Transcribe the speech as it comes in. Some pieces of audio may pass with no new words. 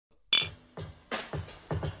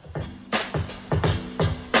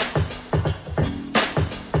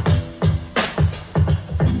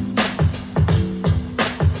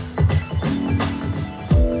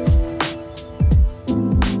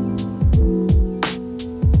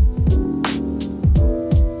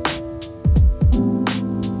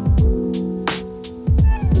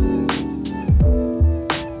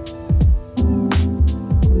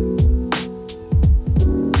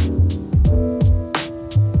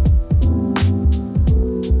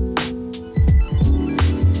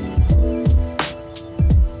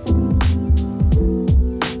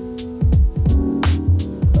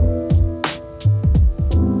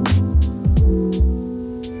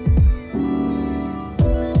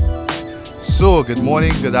So, good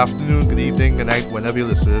morning, good afternoon, good evening, good night, whenever you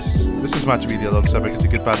listen to this. This is Match Media alongside my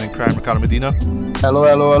good partner in crime, Ricardo Medina. Hello,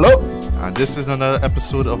 hello, hello. And this is another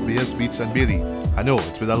episode of Beers, Beats, and Bailey. I know,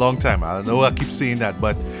 it's been a long time. I know I keep saying that,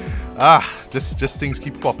 but just things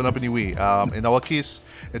keep popping up anyway. In our case,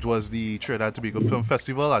 it was the Trinidad and Tobago Film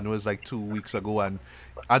Festival. I know it was like 2 weeks ago, and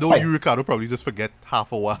I know you, Ricardo, probably just forget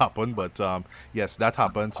half of what happened, but yes, that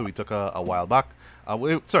happened, so we took a while back.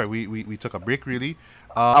 We took a break, really.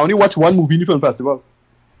 I only watched one movie in the film festival.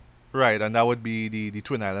 Right, and that would be the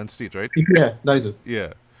Twin Islands State, right? Yeah, that is it.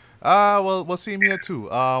 Yeah. Well, same here too.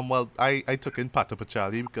 I took in Pato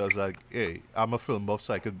Pachali because, like, hey, I'm a film buff,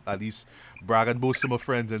 so I could at least brag and boast to my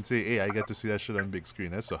friends and say, hey, I get to see that shit on big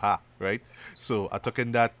screen. So, right? So I took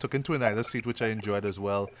in Twin Islands State, which I enjoyed as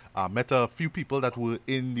well. Met a few people that were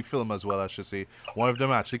in the film as well, I should say. One of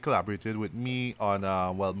them actually collaborated with me on,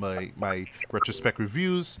 my retrospect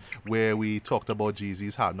reviews, where we talked about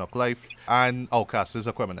Jay-Z's Hard Knock Life and Outkast's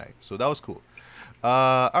Aquemini. So that was cool.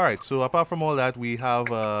 Alright, so apart from all that, we have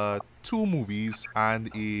 2 movies and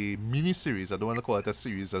a mini-series, I don't want to call it a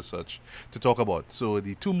series as such, to talk about. So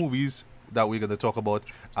the 2 movies that we're going to talk about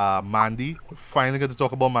are Mandy. We're finally going to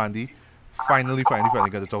talk about Mandy. Finally going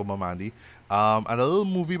to talk about Mandy. And a little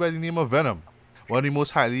movie by the name of Venom. One of the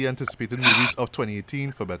most highly anticipated movies of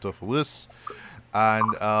 2018, for better or for worse. And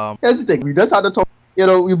here's the thing, we just had to talk,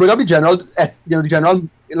 we bring up the general,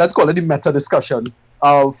 let's call it the meta discussion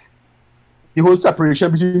of the whole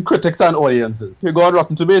separation between critics and audiences. If you go on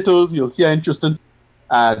Rotten Tomatoes, you'll see how interesting,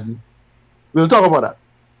 and we'll talk about that.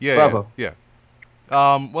 Yeah.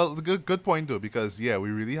 Well, good point though, because we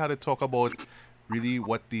really had to talk about really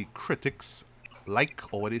what the critics like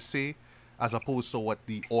or what they say, as opposed to what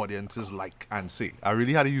the audiences like and say. I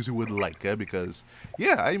really had to use the word like, because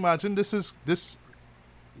I imagine this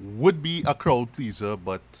would be a crowd pleaser,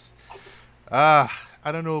 but I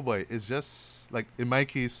don't know, boy. It's just like, in my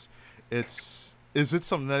case, is it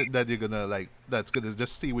something that you're gonna like, that's gonna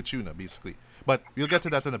just stay with you now, basically? But we'll get to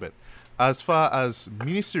that in a bit. As far as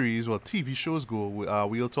miniseries or TV shows go,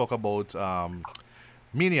 we'll talk about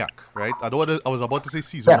Maniac, right? I was about to say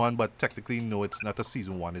season 1, but technically no, it's not a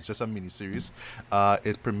season 1. It's just a miniseries.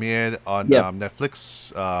 It premiered on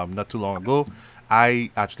Netflix not too long ago.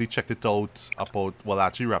 I actually checked it out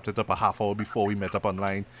actually wrapped it up a half hour before we met up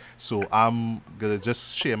online. So I'm going to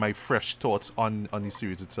just share my fresh thoughts on the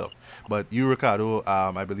series itself. But you, Ricardo,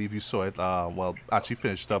 I believe you saw it, actually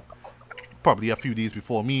finished up probably a few days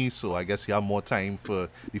before me. So I guess you have more time for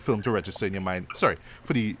the film to register in your mind. Sorry,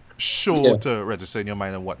 for the show to register in your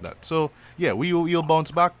mind and whatnot. So we'll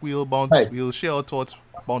bounce back. We'll share our thoughts,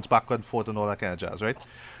 bounce back and forth and all that kind of jazz, right?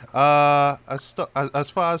 As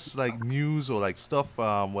far as like news or like stuff,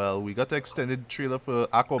 we got the extended trailer for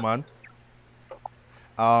Aquaman.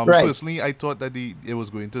 Personally, I thought that it was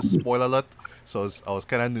going to spoil a lot, so I was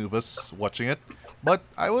kind of nervous watching it, but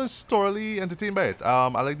I was thoroughly entertained by it. I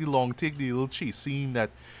like the long take, the little chase scene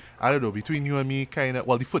that, I don't know, between you and me,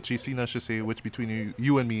 the foot chase scene, I should say, which between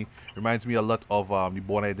you and me reminds me a lot of the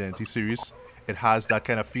Bourne Identity series. It has that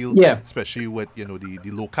kind of feel, especially with, the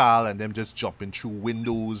locale and them just jumping through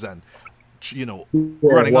windows and,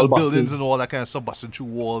 running up buildings and all that kind of stuff, busting through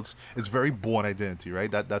walls. It's very Bourne Identity,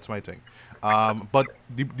 right? That's my thing. But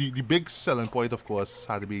the big selling point, of course,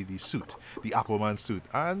 had to be the suit, the Aquaman suit.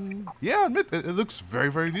 And I admit, it looks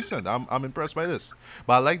very, very decent. I'm impressed by this.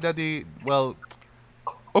 But I like that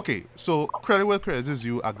so credit where credit is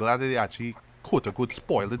due. I'm glad that they actually, quote-unquote,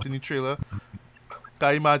 spoiled it in the trailer.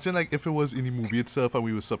 I imagine, like, if it was in the movie itself and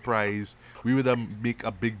we were surprised, we would make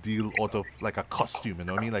a big deal out of, like, a costume, you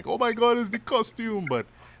know what I mean? Like, oh my god, it's the costume! But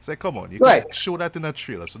it's like, come on, you can show that in a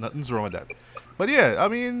trailer, so nothing's wrong with that. But I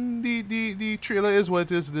mean, the trailer is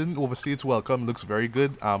what it is. It didn't overstay its welcome. Looks very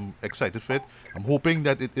good. I'm excited for it. I'm hoping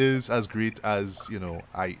that it is as great as,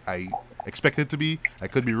 I expect it to be. I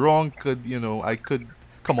could be wrong. I could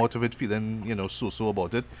come out of it feeling, so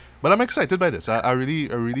about it. But I'm excited by this. I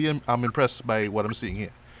really am impressed by what I'm seeing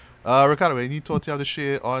here. Ricardo, any thoughts you have to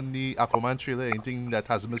share on the Aquaman trailer? Anything that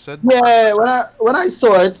hasn't been said? Yeah, when I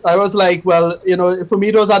saw it, I was like, well, for me,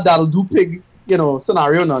 it was a that'll do pig,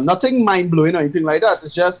 scenario. No, nothing mind blowing or anything like that.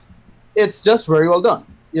 It's just very well done.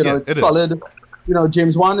 It's solid.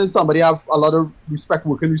 James Wan is somebody I have a lot of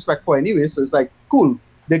working respect for anyway. So it's like, cool,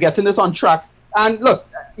 they're getting this on track. And look,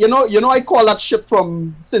 I call that ship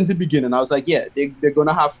from since the beginning. I was like, they're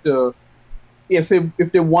gonna have to, if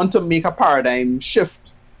they want to make a paradigm shift,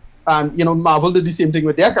 and Marvel did the same thing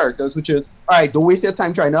with their characters, which is, all right, don't waste your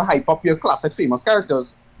time trying to hype up your classic famous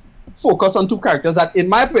characters. Focus on 2 characters that, in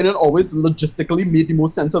my opinion, always logistically made the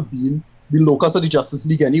most sense of being the locus of the Justice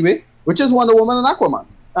League anyway, which is Wonder Woman and Aquaman.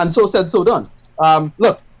 And so said, so done.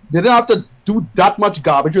 Look, they didn't have to do that much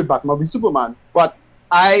garbage with Batman v Superman. But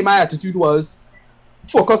my attitude was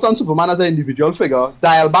focus on Superman as an individual figure,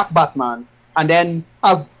 dial back Batman, and then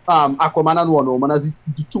have Aquaman and Wonder Woman as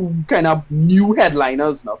the two kind of new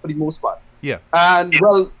headliners now for the most part. Yeah. And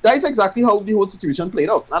well, that is exactly how the whole situation played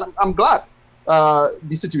out, and I'm glad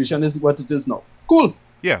the situation is what it is now. Cool.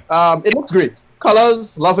 Yeah. It looks great.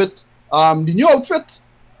 Colors, love it. The new outfit.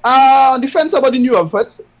 Defense about the new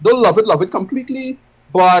outfit. Don't love it completely,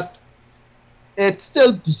 but it's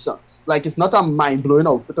still decent. Like, it's not a mind-blowing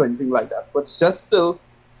outfit or anything like that, but it's just still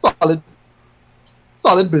solid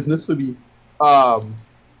business for me.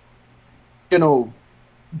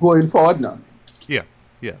 Going forward now. Yeah.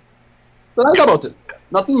 So that's about it.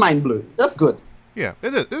 Nothing mind-blowing. That's good. Yeah,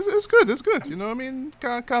 it is. It's good. It's good. You know what I mean?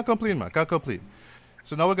 Can't complain, man. Can't complain.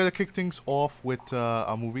 So now we're going to kick things off with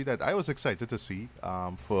a movie that I was excited to see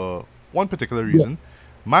for one particular reason.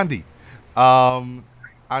 Mandy. And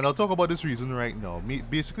I'll talk about this reason right now.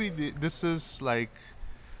 Basically, this is like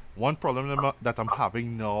one problem that I'm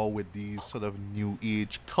having now with these sort of new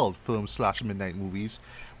age cult films / midnight movies,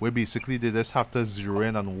 where basically they just have to zero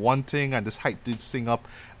in on one thing and just hype this thing up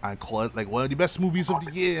and call it like one of the best movies of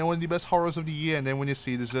the year and one of the best horrors of the year. And then when you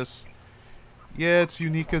see it, it's just, yeah, it's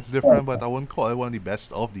unique, it's different, but I wouldn't call it one of the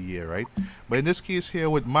best of the year, right? But in this case here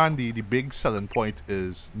with Mandy, the big selling point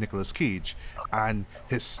is Nicolas Cage and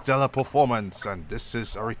his stellar performance, and this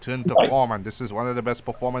is a return to form, and this is one of the best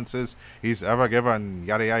performances he's ever given,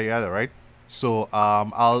 yada yada yada, right? So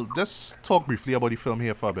I'll just talk briefly about the film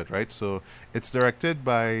here for a bit, right? So it's directed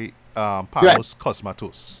by Panos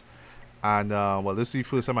Cosmatos, and well, this is the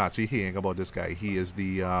first I'm actually hearing about this guy. He is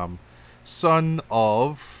the son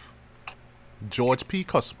of George P.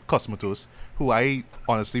 Cosmatos, who I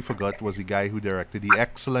honestly forgot was the guy who directed the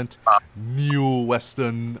excellent new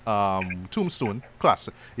Western Tombstone,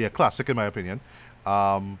 classic in my opinion,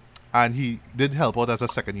 and he did help out as a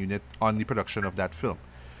second unit on the production of that film.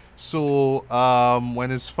 So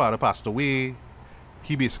when his father passed away,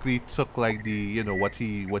 he basically took like the what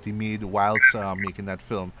he made whilst making that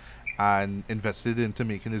film and invested into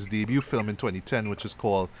making his debut film in 2010, which is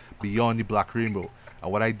called Beyond the Black Rainbow.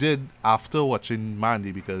 And what I did after watching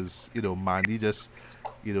Mandy, because Mandy just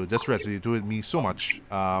resonated with me so much,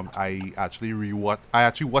 I actually watched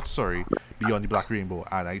Beyond the Black Rainbow,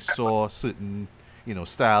 and I saw certain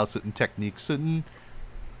styles, certain techniques, certain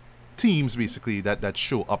themes basically that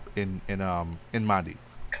show up in Mandy.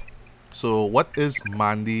 So what is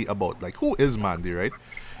Mandy about? Like, who is Mandy, right?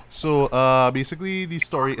 So basically the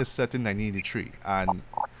story is set in 1983, and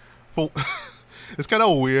for it's kind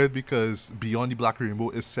of weird because Beyond the Black Rainbow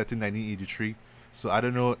is set in 1983. So I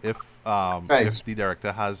don't know if the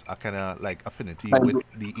director has a kind of like affinity with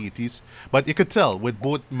the 80s, but you could tell with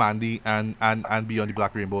both Mandy and Beyond the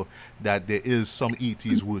Black Rainbow that there is some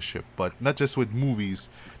 80s worship, but not just with movies,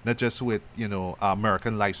 not just with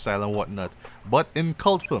American lifestyle and whatnot, but in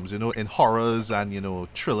cult films, in horrors and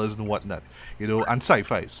thrillers and whatnot, and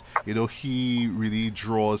sci-fis. He really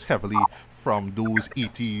draws heavily from those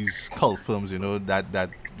 80s cult films, that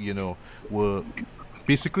were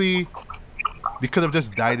basically, they could have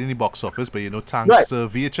just died in the box office, but thanks to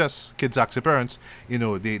VHS, Kids Ask Your Parents,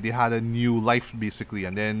 they had a new life basically.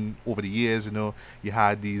 And then over the years, you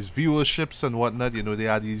had these viewerships and whatnot. They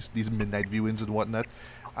had these midnight viewings and whatnot.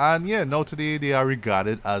 And yeah, now today they are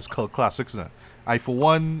regarded as cult classics now. I, for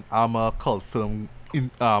one, am a cult film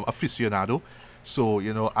aficionado. So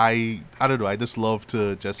I don't know, I just love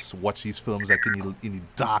to just watch these films like in the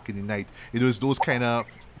dark, in the night. It's those kind of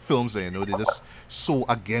films that they're just so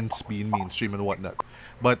against being mainstream and whatnot.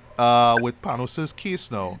 But with Panos' case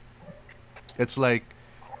now, it's like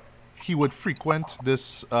he would frequent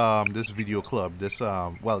this video club,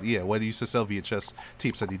 where they used to sell VHS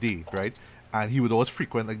tapes at the day, right? And he would always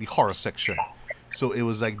frequent like the horror section. So it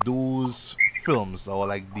was like those films, or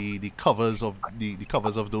like the covers of the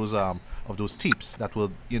covers of those tapes that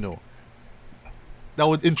would that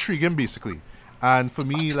would intrigue him basically. And for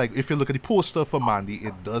me, like, if you look at the poster for Mandy,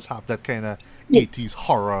 it does have that kind of 80s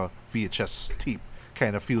horror VHS tape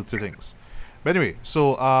kind of feel to things. But anyway,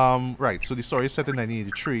 so so the story is set in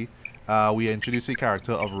 1983. We introduce the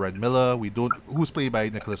character of Red Miller, who's played by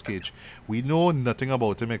Nicolas Cage. We know nothing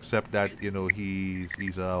about him except that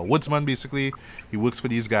he's a woodsman basically. He works for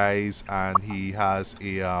these guys, and he has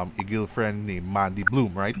a girlfriend named Mandy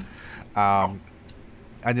Bloom, right?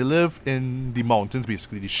 And they live in the mountains,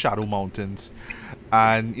 basically the Shadow Mountains.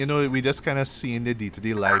 And we just kind of see in their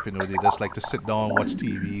day-to-day life, they just like to sit down, watch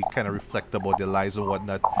TV, kind of reflect about their lives and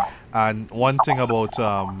whatnot. And one thing about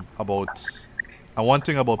And one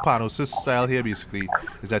thing about Panos' style here basically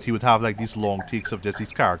is that he would have like these long takes of just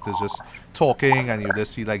these characters just talking, and you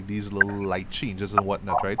just see like these little light changes and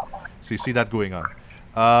whatnot, right? So you see that going on.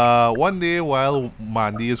 One day while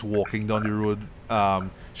Mandy is walking down the road,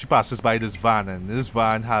 she passes by this van, and this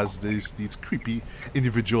van has these creepy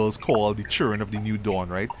individuals called the Children of the New Dawn,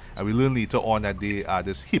 right? And we learn later on that they are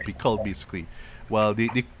this hippie cult basically. Well, they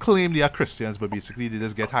claim they are Christians, but basically they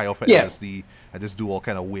just get high off of LSD and just do all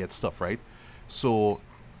kind of weird stuff, right? So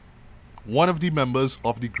one of the members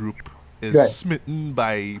of the group is smitten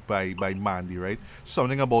by Mandy, right?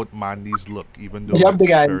 Something about Mandy's look, even though it's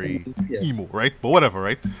very emo, right? But whatever,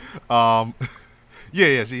 right?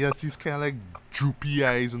 She's kind of like droopy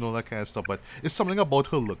eyes and all that kind of stuff, but it's something about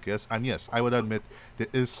her look, yes. And yes, I would admit there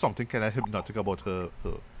is something kind of hypnotic about her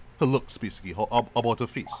looks, basically, about her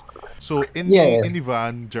face. So in the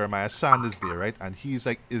van, Jeremiah Sand is there, right? And he's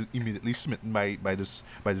like immediately smitten by this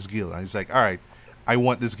girl, and he's like, all right, I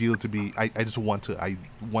want this girl to be, I just want her, I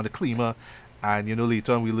want to claim her. And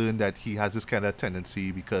later on we learn that he has this kind of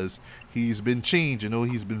tendency because he's been changed,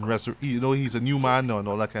 he's been he's a new man now and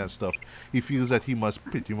all that kind of stuff. He feels that he must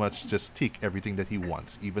pretty much just take everything that he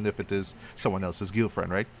wants, even if it is someone else's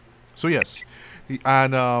girlfriend, right? So yes, in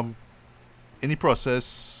the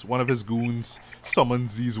process, one of his goons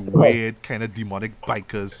summons these weird kind of demonic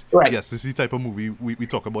bikers. Right. Yes, this is the type of movie we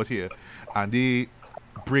talk about here. And they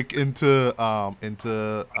break into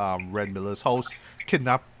Red Miller's house,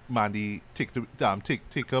 kidnap Mandy, take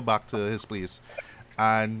her back to his place.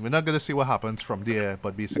 And we're not gonna say what happens from there,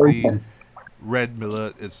 but basically Red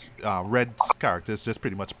Miller is Red's character is just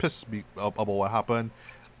pretty much pissed about what happened,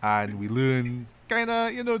 and we learn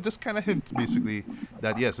just kind of hint basically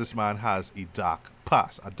that yes, this man has a dark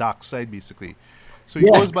past, a dark side basically. So he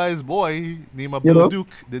goes by his boy named Bill Duke.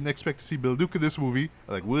 Didn't expect to see Bill Duke in this movie.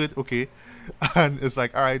 Like, word, okay. And it's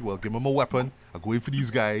like, all right, well, give him a weapon. I'll go in for these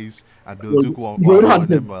guys. And Bill Duke won't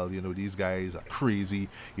them. Well, these guys are crazy.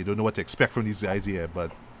 You don't know what to expect from these guys here.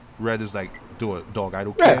 But Red is like, dog, I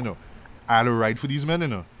don't care, I'll ride for these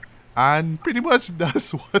men, And pretty much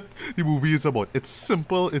that's what the movie is about. It's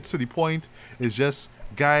simple. It's to the point. It's just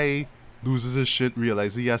guy loses his shit,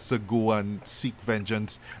 realizes he has to go and seek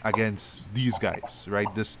vengeance against these guys, right?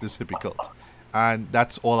 This hippie cult. And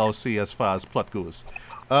that's all I'll say as far as plot goes.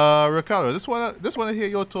 Ricardo, just wanna hear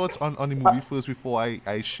your thoughts on the movie first before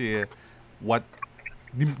I share what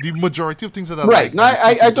the majority of things that I like. Right. No,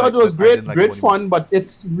 I thought it was great fun, but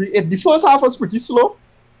the first half was pretty slow.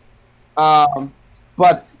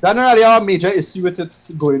 But that's not really our major issue with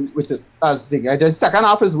it going with it as thing. The second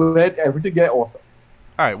half is where everything get awesome.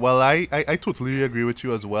 All right. Well, I totally agree with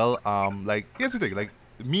you as well. Like, here's the thing. Like,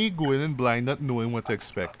 me going in blind, not knowing what to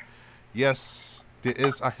expect. Yes, there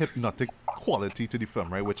is a hypnotic quality to the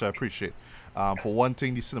film, right? Which I appreciate. For one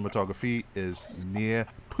thing, the cinematography is near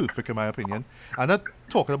perfect in my opinion. I'm not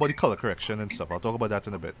talking about the color correction and stuff. I'll talk about that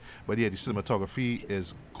in a bit. But yeah, the cinematography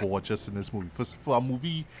is gorgeous in this movie. For a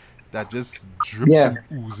movie that just drips and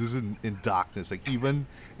oozes in darkness. Like, even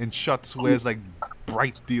in shots where it's like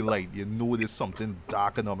bright daylight, there's something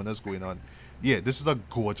dark and ominous going on. Yeah, this is a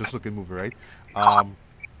gorgeous looking movie, right?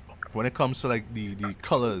 When it comes to like the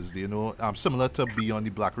colors, similar to Beyond the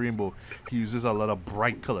Black Rainbow, he uses a lot of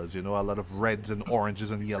bright colors, a lot of reds and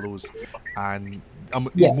oranges and yellows, and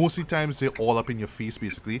most of the times they're all up in your face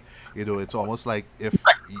basically. It's almost like if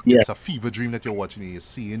it's a fever dream that you're watching and you're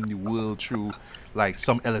seeing the world through like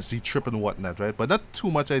some LSD trip and whatnot, right? But not too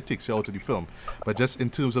much that it takes you out of the film, but just in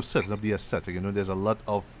terms of setting up the aesthetic, there's a lot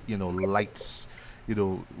of lights,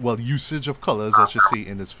 usage of colors, I should say,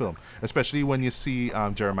 in this film. Especially when you see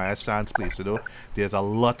Jeremiah Sand's place, there's a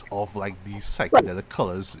lot of like these psychedelic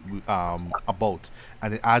colors about,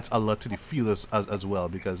 and it adds a lot to the feel as well,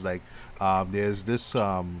 because like there's this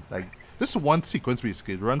this one sequence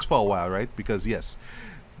basically, it runs for a while, right? Because yes,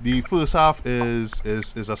 the first half is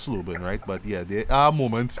a slow burn, right? But yeah, there are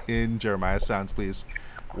moments in Jeremiah Sand's place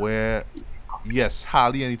where yes,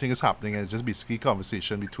 hardly anything is happening, and it's just basically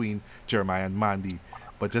conversation between Jeremiah and Mandy.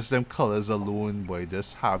 But just them colors alone, boy,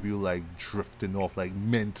 just have you like drifting off, like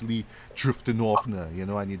mentally drifting off now,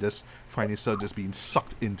 and you just find yourself just being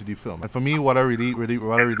sucked into the film. And for me, what I really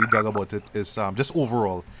dug about it is just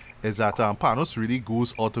overall is that Panos really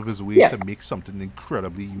goes out of his way to make something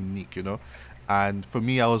incredibly unique, And for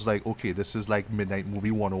me, I was like, okay, this is like Midnight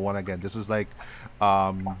Movie 101 again. This is like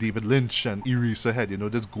David Lynch and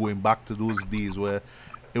Eraserhead, just going back to those days where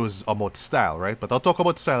it was about style, right? But I'll talk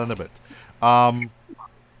about style in a bit.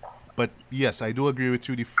 But yes, I do agree with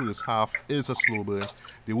you. The first half is a slow burn.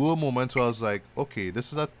 There were moments where I was like, okay,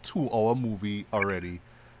 this is a 2-hour movie already.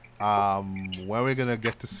 When we're going to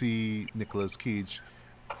get to see Nicolas Cage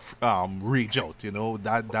rage out. You know,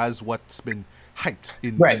 that's what's been hyped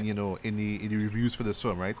Right. in you know in the reviews for this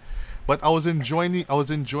film, right? But I was enjoying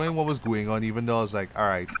what was going on, even though I was like, all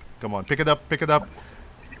right, come on, pick it up,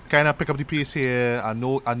 kind of pick up the pace here. I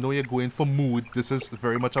know you're going for mood. This is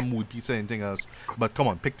very much a mood piece, anything else. But come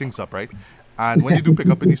on, pick things up, right? And when you do pick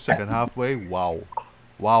up in the second halfway, wow.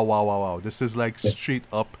 This is like straight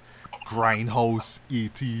up grindhouse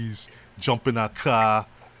 80s, jump in a car,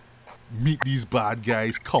 meet these bad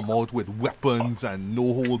guys, come out with weapons and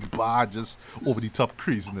no holds barred, just over the top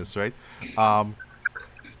craziness, right?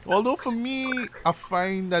 Although for me, I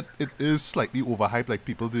find that it is slightly overhyped. Like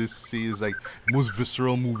people just say it's like the most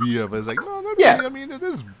visceral movie ever. It's like, no, not Yeah. really. I mean, it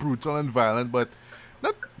is brutal and violent, but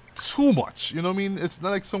not too much. You know what I mean? It's not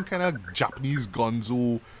like some kind of Japanese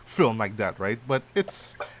gonzo film like that, right? But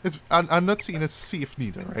it's I'm not saying it's safe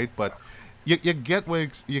neither, right? But you get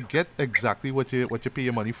you get exactly what you pay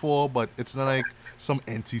your money for, but it's not like some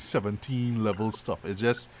NC-17 level stuff. It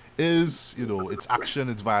just is, you know, it's action,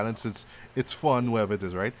 it's violence, it's fun, wherever it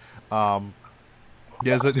is, right?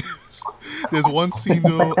 There's a there's one scene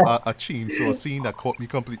though, a chainsaw scene that caught me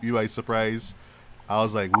completely by surprise. I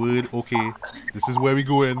was like, "Word, okay, this is where we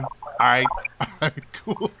going. All right,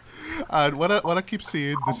 cool." And what I keep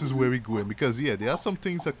saying, this is where we going, because yeah, there are some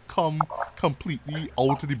things that come completely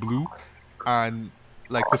out of the blue, and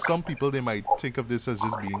like for some people they might think of this as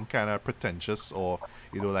just being kind of pretentious, or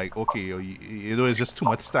you know, like okay, or, you know, it's just too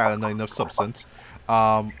much style and not enough substance.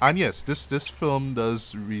 And yes, this film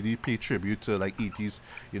does really pay tribute to like 80s,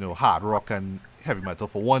 you know, hard rock and heavy metal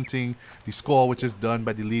for one thing. The score, which is done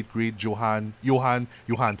by the late great Johan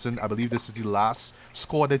Johansson. I believe this is the last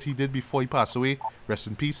score that he did before he passed away. Rest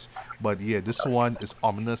in peace. But yeah, this one is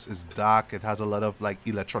ominous, it's dark, it has a lot of like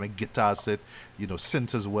electronic guitars, you know,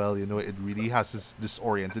 synths as well. You know, it really has this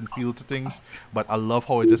disorienting feel to things. But I love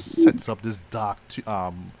how it just sets up this dark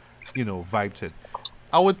you know, vibe to it.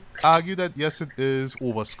 I would argue that yes, it is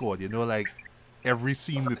overscored. You know, like every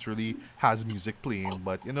scene literally has music playing,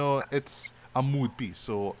 but you know, it's a mood piece.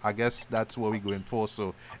 So I guess that's what we're going for.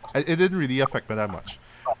 So it didn't really affect me that much.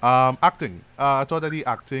 Acting. I thought that the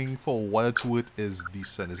acting, for what it's worth, is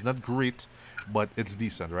decent. It's not great, but it's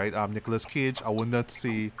decent, right? Nicolas Cage, I would not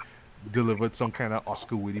say delivered some kind of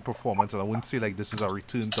Oscar-worthy performance, and I wouldn't say like this is a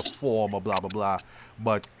return to form or blah blah blah.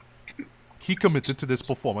 But he committed to this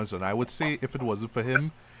performance, and I would say if it wasn't for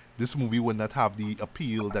him, this movie would not have the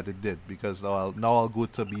appeal that it did. Because now I'll go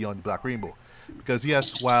to Beyond the Black Rainbow, because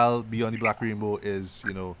yes, while Beyond the Black Rainbow is,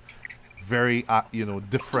 you know, very you know,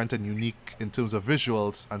 different and unique in terms of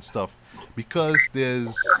visuals and stuff, because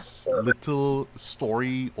there's little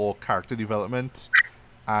story or character development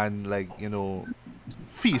and like, you know,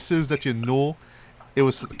 faces that you know, it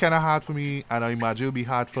was kind of hard for me, and I imagine it'll be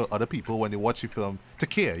hard for other people when they watch the film to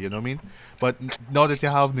care, you know what I mean? But now that you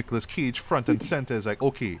have Nicolas Cage front and center, it's like,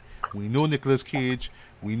 okay, we know Nicolas Cage,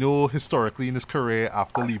 we know historically in his career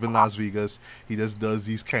after leaving Las Vegas, he just does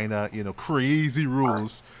these kind of, you know, crazy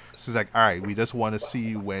roles. So it's like, all right, we just want to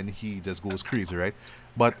see when he just goes crazy, right?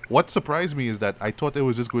 But what surprised me is that I thought it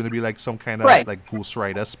was just going to be like some kind of Right. like Ghost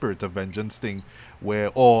Rider Spirit of Vengeance thing,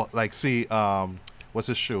 where, or like say, what's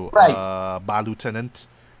his show? Right. Bad Lieutenant,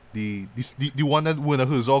 the one that Werner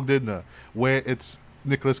Herzog did, where it's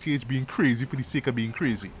Nicolas Cage being crazy for the sake of being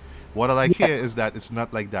crazy. What I like here is that it's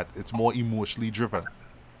not like that. It's more emotionally driven.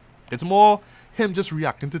 It's more him just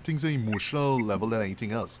reacting to things at an emotional level than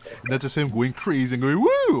anything else. Not just him going crazy and going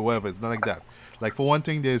woo or whatever. It's not like that. Like for one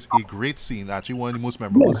thing, there's a great scene, actually one of the most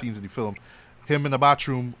memorable scenes in the film. Him in the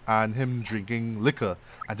bathroom and him drinking liquor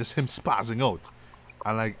and just him spazzing out.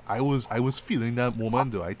 And like I was feeling that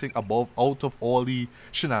moment though. I think out of all the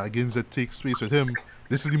shenanigans that takes place with him,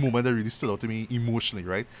 this is the moment that really stood out to me emotionally,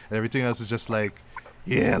 right? And everything else is just like,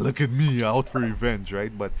 yeah, look at me, out for revenge,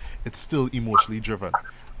 right? But it's still emotionally driven.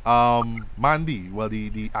 Mandy, well,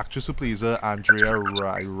 the actress who plays her, Andrea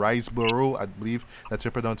Riseborough, I believe that's how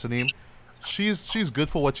you pronounce her name. She's good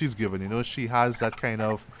for what she's given. You know, she has that kind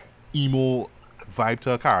of emo vibe to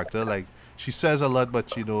her character. Like she says a lot,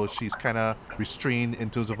 but you know she's kind of restrained in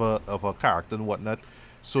terms of her character and whatnot.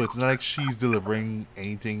 So it's not like she's delivering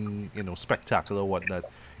anything, you know, spectacular or whatnot.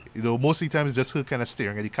 You know, most of the time it's just her kind of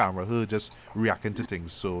staring at the camera, her just reacting to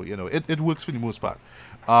things. So you know, it works for the most part.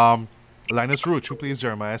 Linus Roach, who plays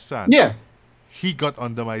Jeremiah Sand, Yeah. he got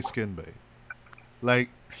under my skin, babe. Like,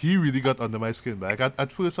 he really got under my skin. Like,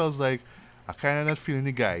 at first I was like, I kind of not feeling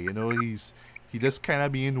the guy, you know, he just kind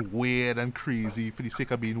of being weird and crazy for the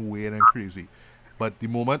sake of being weird and crazy. But the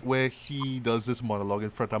moment where he does this monologue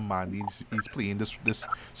in front of Mandy, he's playing this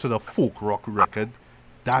sort of folk rock record,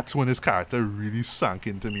 that's when his character really sank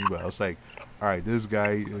into me. But I was like, all right, this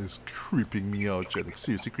guy is creeping me out, like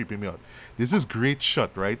seriously creeping me out. This is great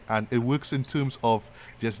shot, right? And it works in terms of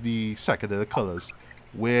just the psychedelic colors,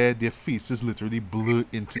 where their faces literally blur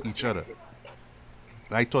into each other.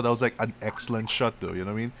 And I thought that was like an excellent shot, though. You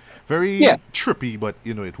know what I mean? Very trippy, but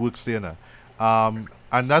you know it works there now.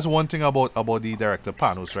 And that's one thing about the director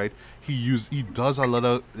Panos, right? He does a lot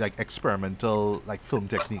of like experimental like film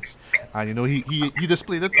techniques, and you know he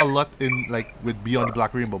displayed it a lot in like with Beyond the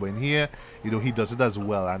Black Rainbow, but in here, you know, he does it as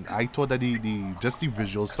well. And I thought that the just the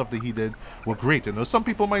visual stuff that he did were great. You know, some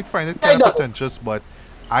people might find it kind of pretentious, but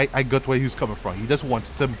I got where he was coming from. He just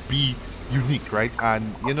wanted to be unique, right?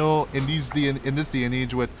 And you know, in this day and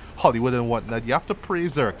age with Hollywood and whatnot, you have to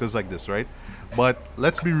praise directors like this, right? But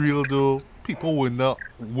let's be real though, people would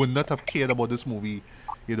not have cared about this movie,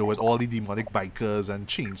 you know, with all the demonic bikers and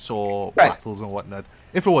chainsaw battles and whatnot,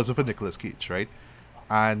 if it wasn't for Nicolas Cage, right?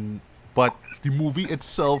 But the movie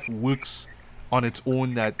itself works on its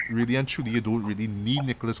own, that really and truly you don't really need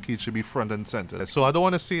Nicolas Cage to be front and center. So I don't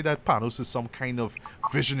want to say that Panos is some kind of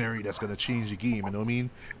visionary that's going to change the game, you know what I mean?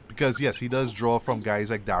 Because yes, he does draw from guys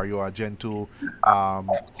like Dario Argento,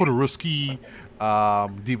 Jodorowsky,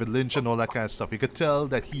 David Lynch and all that kind of stuff. You could tell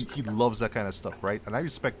that he loves that kind of stuff, right? And I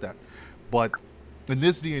respect that. But in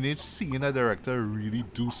this day and age, seeing a director really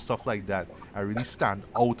do stuff like that, I really stand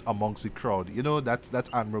out amongst the crowd. You know, that's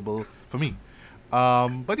admirable for me.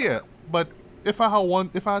 But if I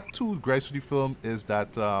had two gripes with the film, is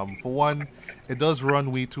that for one, it does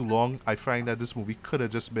run way too long. I find that this movie could have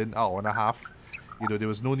just been an hour and a half. You know, there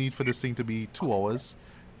was no need for this thing to be 2 hours.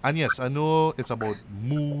 And yes, I know it's about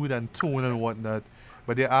mood and tone and whatnot,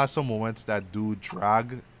 but there are some moments that do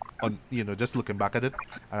drag on, you know, just looking back at it.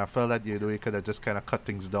 And I felt that, you know, it could have just kind of cut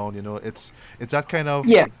things down, you know. It's that kind of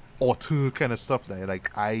auteur kind of stuff now.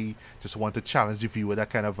 Like, I just want to challenge the viewer,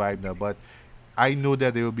 that kind of vibe now. But I know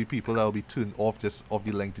that there will be people that will be turned off just of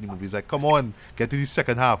the length of the movies. Like, come on, get to the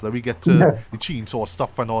second half. Let me get to the chainsaw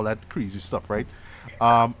stuff and all that crazy stuff, right?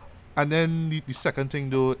 And then the second thing,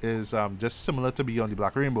 though, is just similar to Beyond the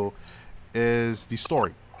Black Rainbow, is the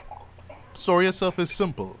story. Story itself is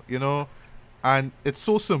simple, you know, and it's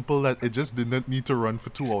so simple that it just didn't need to run for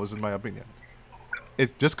 2 hours, in my opinion.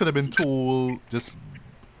 It just could have been told just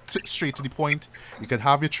straight to the point. You could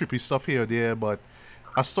have your trippy stuff here or there, but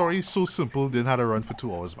a story so simple didn't have to run for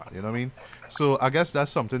 2 hours, man. You know what I mean? So I guess that's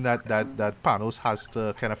something that Panos has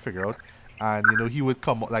to kind of figure out. And, you know, he would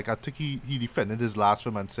come, like, I think he defended his last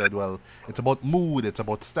film and said, well, it's about mood, it's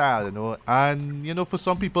about style, you know. And, you know, for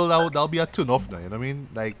some people, that'll be a turn off now, you know what I mean?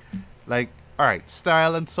 Like, all right,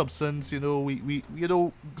 style and substance, you know, we you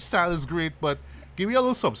know, style is great, but give me a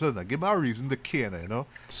little substance now. Give me a reason to care now, you know.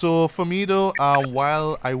 So for me, though,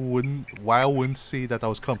 while I wouldn't say that I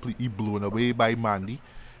was completely blown away by Mandy,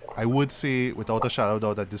 I would say, without a shadow of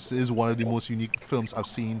doubt, that this is one of the most unique films I've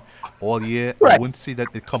seen all year. Right. I wouldn't say that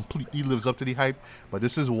it completely lives up to the hype, but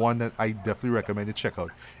this is one that I definitely recommend to check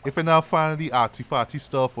out. If you're not a fan of the arty-farty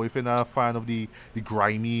stuff, or if you're not a fan of the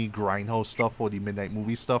grimy, grindhouse stuff, or the midnight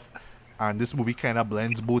movie stuff, and this movie kind of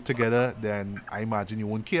blends both together, then I imagine you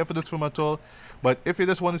won't care for this film at all. But if you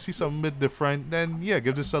just want to see something a bit different, then yeah,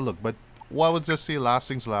 give this a look. But what I would just say, last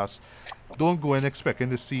things last, don't go in expecting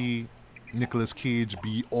to see Nicolas Cage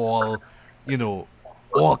be all, you know,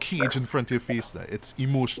 all Cage in front of your face now. It's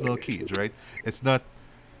emotional Cage, right? It's not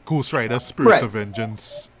Ghost Rider Spirits of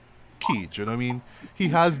Vengeance Cage, you know what I mean? He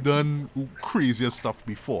has done crazier stuff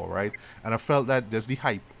before, right? And I felt that there's the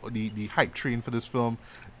hype train for this film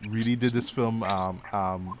really did this film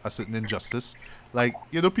a certain injustice. Like,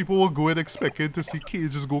 you know, people will go and expecting to see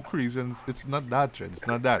Cage just go crazy, and it's not that, Trent. It's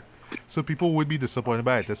not that. So people would be disappointed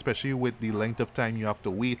by it, especially with the length of time you have to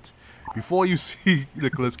wait before you see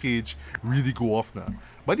Nicolas Cage really go off now.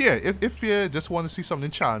 But yeah, if you just want to see something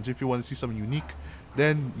challenging, if you want to see something unique,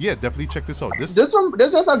 then yeah, definitely check this out. This just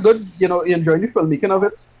a good, you know, enjoying the filmmaking of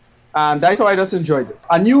it, and that's why I just enjoyed this.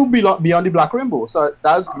 I knew Beyond the Black Rainbow, so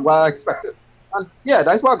that's what I expected, and yeah,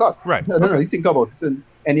 that's what I got. Right. I don't really think about it in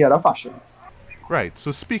any other fashion. Right.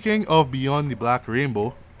 So speaking of Beyond the Black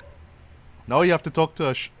Rainbow, now we have to talk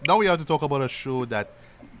about a show that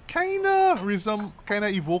kind of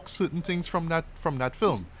evokes certain things from that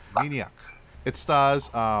film, Maniac. It stars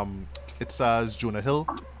Jonah Hill,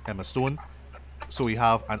 Emma Stone. So we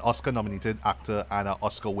have an Oscar-nominated actor and an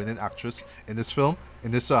Oscar-winning actress in this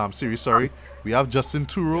series. Sorry, we have Justin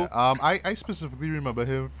Theroux. I specifically remember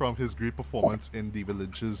him from his great performance in David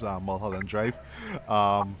Lynch's Mulholland Drive.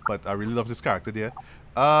 But I really love this character there.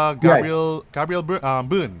 Gabriel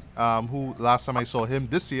Byrne, who last time I saw him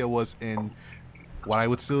this year was in what I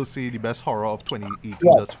would still say the best horror of 2018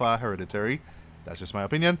 thus far, Hereditary. That's just my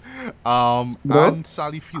opinion. No? And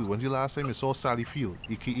Sally Field. When's the last time you saw Sally Field,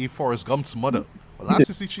 aka Forrest Gump's mother? Well, last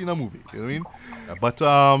you see she in a movie. You know what I mean? But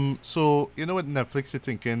so you know, with Netflix, you're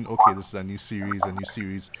thinking, okay, this is a new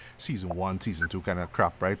series, season 1, season 2, kind of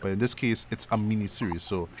crap, right? But in this case, it's a mini series,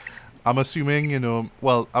 so I'm assuming,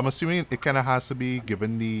 I'm assuming it kind of has to be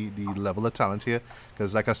given the level of talent here,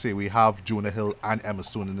 because like I say, we have Jonah Hill and Emma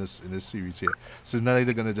Stone in this series here. So it's not like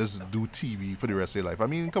they're gonna just do TV for the rest of their life. I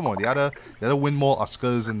mean, come on, they had to win more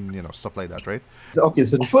Oscars and stuff like that, right? Okay,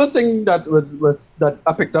 so the first thing that was that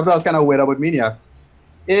I picked up that was kind of weird about Maniac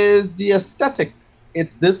is the aesthetic.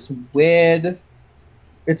 It's this weird.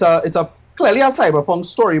 It's a clearly a cyberpunk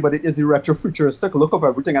story, but it is the retrofuturistic look of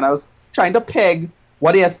everything. And I was trying to peg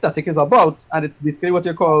what the aesthetic is about, and it's basically what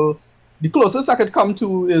you call, the closest I could come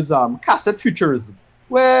to is cassette futurism,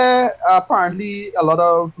 where apparently a lot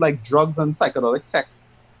of like drugs and psychedelic tech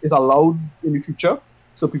is allowed in the future,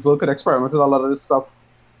 so people could experiment with a lot of this stuff.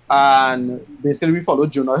 And basically, we follow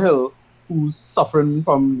Jonah Hill, who's suffering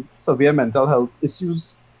from severe mental health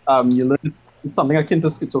issues. You learn it's something akin to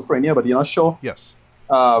schizophrenia, but you're not sure. Yes.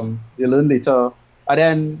 You learn later. And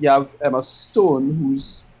then you have Emma Stone,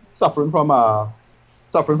 who's suffering from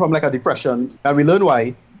like a depression, and we learn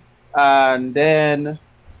why. And then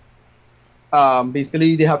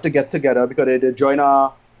basically they have to get together because they join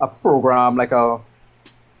a program, like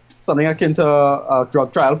something akin to a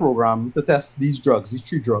drug trial program to test these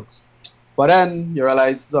 3 drugs. But then you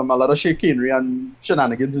realize a lot of chicanery and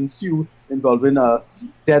shenanigans ensue involving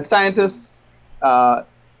dead scientists.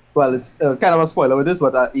 Well, it's kind of a spoiler with this,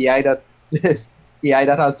 but AI that AI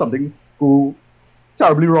that has something go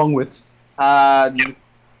terribly wrong with, and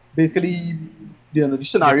basically the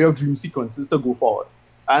scenario of dream sequences to go forward,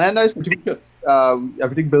 and then that's pretty good.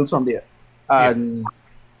 Everything builds from there, and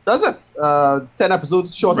that's it. 10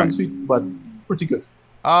 episodes, short and sweet, but pretty good.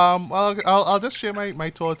 Well, I'll just share my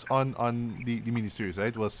thoughts on the miniseries.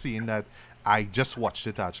 Right, was seeing that I just watched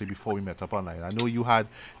it actually before we met up online. I know you had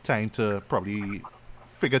time to probably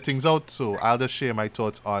figure things out, so I'll just share my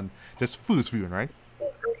thoughts on just first viewing, right?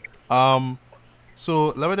 So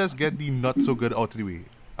let me just get the not so good out of the way.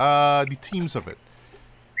 The themes of it,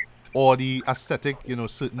 or the aesthetic, the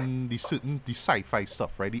sci-fi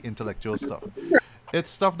stuff, right? The intellectual stuff.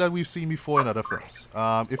 It's stuff that we've seen before in other films.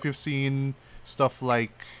 If you've seen stuff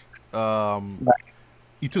like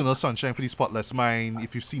Eternal Sunshine for the Spotless Mind,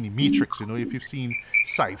 if you've seen The Matrix, if you've seen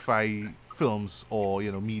sci-fi films or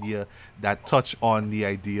media that touch on the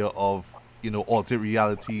idea of alternate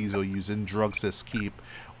realities or using drugs to escape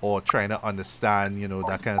or trying to understand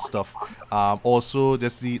that kind of stuff. Also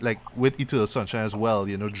just with Eternal Sunshine as well,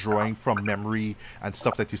 drawing from memory and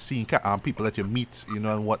stuff that you see in people that you meet,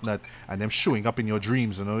 and whatnot, and them showing up in your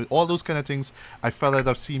dreams, all those kind of things I felt like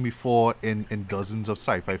I've seen before in dozens of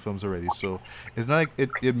sci-fi films already. So it's not like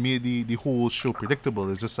it made the whole show predictable.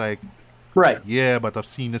 It's just like, right, yeah, but I've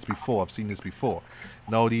seen this before.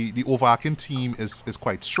 Now the overarching theme is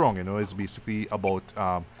quite strong. It's basically about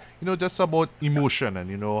just about emotion,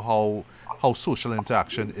 and how social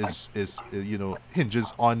interaction is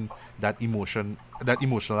hinges on that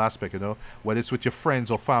emotional aspect. Whether it's with your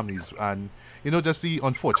friends or families, and just the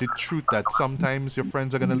unfortunate truth that sometimes your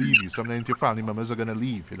friends are gonna leave you, sometimes your family members are gonna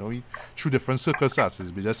leave. Through different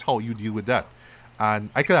circumstances, but just how you deal with that.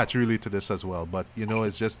 And I can actually relate to this as well, but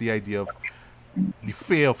it's just the idea of the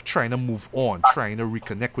fear of trying to move on, trying to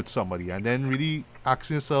reconnect with somebody, and then really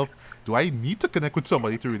asking yourself, do I need to connect with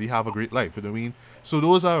somebody to really have a great life? You know what I mean? So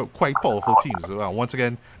those are quite powerful themes. Once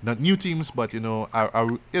again, not new themes, but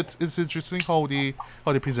it's interesting how they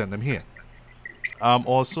present them here.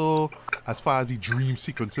 Also, as far as the dream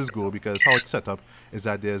sequences go, because how it's set up is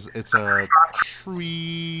that it's a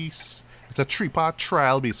 3-part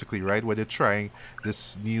trial basically, right? Where they're trying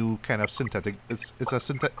this new kind of synthetic. It's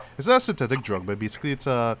not a synthetic drug, but basically it's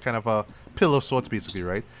a kind of a pill of sorts, basically,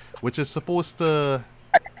 right? Which is supposed to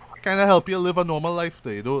kind of help you live a normal life,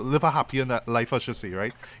 live a happier life, I should say,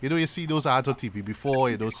 right? You see those ads on TV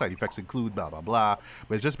before, side effects include blah blah blah,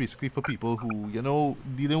 but it's just basically for people who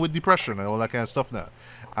dealing with depression and all that kind of stuff now.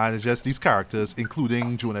 And it's just these characters,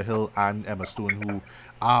 including Jonah Hill and Emma Stone, who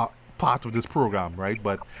are part of this program, right?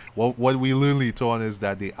 But what we learn later on is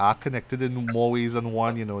that they are connected in more ways than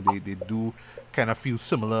one. They do kind of feel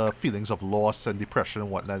similar feelings of loss and depression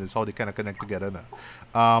and whatnot. It's how they kind of connect together now.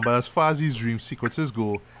 But as far as these dream sequences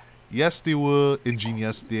go, yes, they were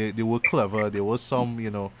ingenious, they were clever, there was some,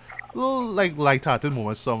 little like light-hearted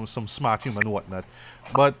moments, some smart humor and whatnot.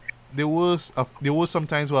 But there was some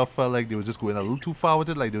times where I felt like they were just going a little too far with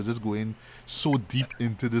it, like they were just going so deep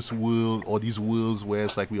into this world or these worlds where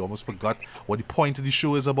it's like we almost forgot what the point of the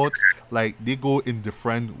show is about. Like they go in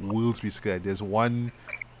different worlds basically. Like, there's one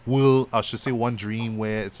world, I should say one dream,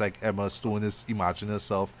 where it's like Emma Stone is imagining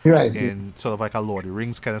herself Right. in sort of like a Lord of the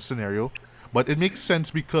Rings kind of scenario. But it makes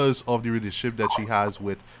sense because of the relationship that she has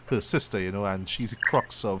with her sister, and she's the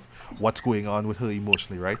crux of what's going on with her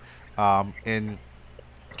emotionally, right? And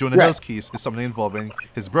Jonah Right. Hill's case is something involving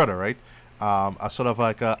his brother, right? A sort of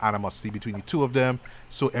like a animosity between the two of them.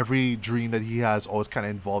 So every dream that he has always kind of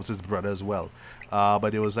involves his brother as well. But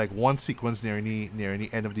there was like one sequence near the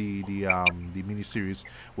end of the miniseries,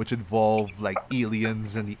 which involved like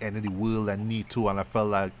aliens and the end of the world and Nito, and I felt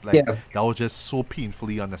like Yeah. that was just so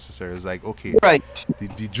painfully unnecessary. It's like, okay, Right.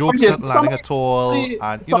 the joke's Okay, not landing at all, somebody-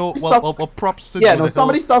 and somebody well, props to Yeah, Jonah no, some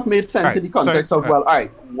of Hill. the stuff made sense Alright, in the context sorry, of, well, all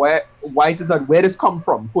right, why does that, where does come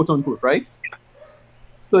from, quote unquote, right?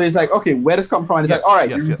 So it's like, okay, where does come from? And it's Yes, like, all right,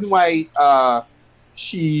 yes, the reason yes. why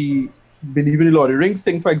she believe in the Lord of the Rings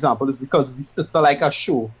thing, for example, is because the sister like a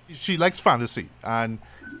show. She likes fantasy, and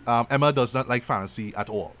Emma does not like fantasy at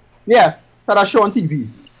all. Yeah, that show on TV.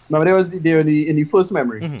 Remember, they were in the first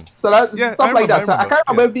memory. Mhm. So that Yeah, stuff I like that. remember, So I can't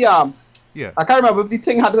remember if the Yeah. I can't remember if the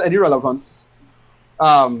thing had any relevance.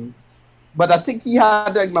 But I think he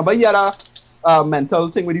had. Like, remember, he had a mental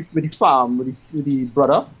thing with the farm, with the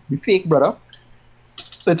brother, the fake brother.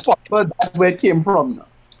 So it's possible that's where it came from.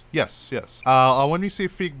 Yes, yes. When we say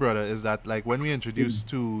fake brother, is that like when we introduce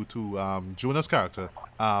to Jonah's character,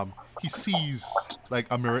 he sees like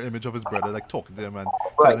a mirror image of his brother, like talking to him and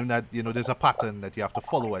telling him that there's a pattern that you have to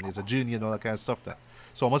follow and there's a journey and all that kind of stuff. There,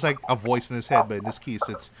 so almost like a voice in his head, but in this case,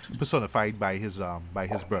 it's personified by his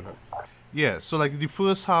brother. Yeah. So like the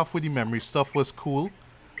first half with the memory stuff was cool.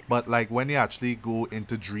 But like when they actually go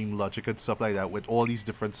into dream logic and stuff like that with all these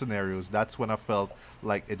different scenarios, that's when I felt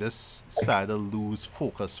like it just started to lose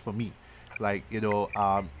focus for me. Like, and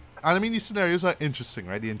I mean these scenarios are interesting,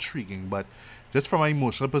 right? They're intriguing, but just from an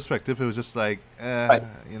emotional perspective, it was just like,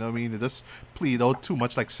 you know what I mean? It just played out too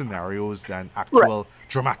much like scenarios than actual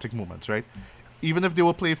dramatic moments, right? Even if they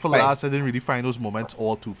were played for laughs, I didn't really find those moments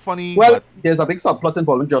all too funny. Well, but there's a big subplot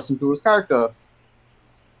involving Justin Theroux's character,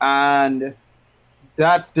 and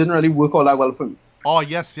that didn't really work all that well for me. Oh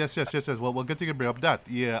yes. Well, we're getting to bring up that.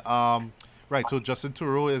 Yeah. Right. So Justin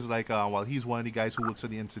Theroux is like, he's one of the guys who works at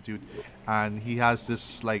the institute, and he has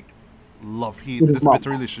this like this bitter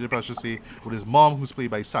relationship, I should say, with his mom, who's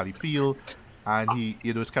played by Sally Field, and he,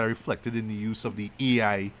 it's kind of reflected in the use of the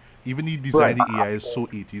AI. Even the design of the AI is so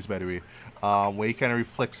 80s, by the way, where he kind of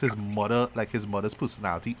reflects his mother's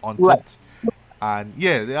personality onto it. And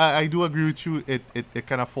yeah, I do agree with you. It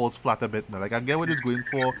kind of falls flat a bit now. Like I get what it's going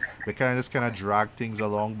for. They kind of just kind of drag things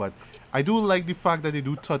along, but I do like the fact that they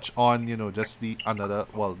do touch on just the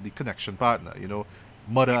connection partner.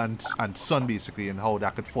 Mother and son basically, and how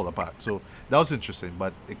that could fall apart. So that was interesting,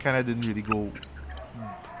 but it kind of didn't really go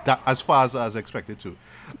that as far as expected to.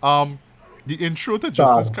 The intro to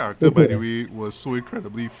Justin's character, by the way, was so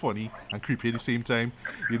incredibly funny and creepy at the same time.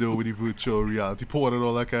 With the virtual reality porn and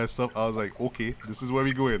all that kind of stuff. I was like, okay, this is where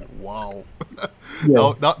we going. Wow.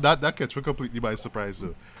 That catch me completely by surprise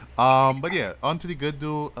though. But yeah, on to the good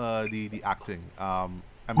though. The acting. Emma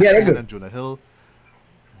Stone and Jonah Hill.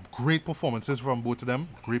 Great performances from both of them.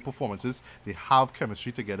 Great performances. They have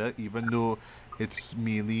chemistry together, even though it's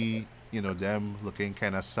mainly them looking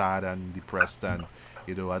kind of sad and depressed and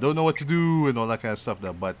I don't know what to do and all that kind of stuff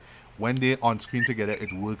there. But when they're on screen together,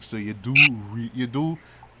 it works. So you do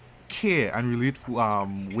care and relate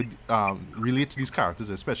relate to these characters,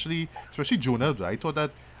 especially Jonah. I thought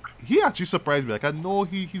that he actually surprised me. Like I know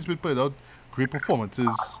he's been putting out great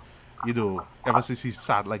performances. Ever since he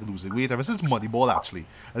started like losing weight, ever since Moneyball actually.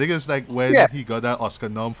 I think it's like when he got that Oscar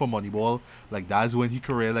nom for Moneyball, like that's when his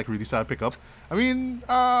career like really started to pick up. I mean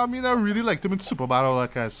I really liked him in Superbad, all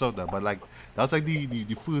that kind of stuff there, but like that's like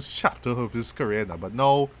the first chapter of his career now. But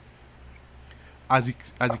now as he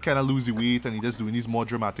kind of loses weight and he just doing these more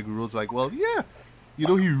dramatic roles, like he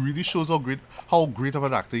really shows how great of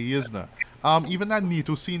an actor he is now. Even that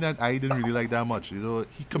Nito scene that I didn't really like that much,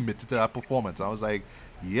 he committed to that performance. I was like,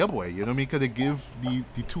 yeah, boy, you know what I mean? Because they give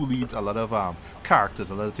the two leads a lot of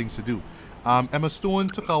characters, a lot of things to do. Emma Stone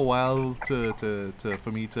took a while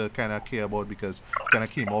for me to kind of care about because kind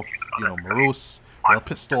of came off, morose,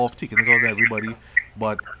 pissed off, taking it out on everybody.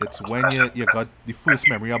 But it's when you got the first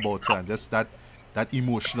memory about her and just that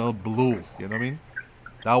emotional blow, you know what I mean?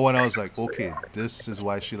 That one I was like, okay, this is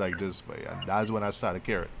why she like this, boy, and that's when I started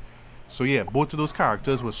caring. So yeah, both of those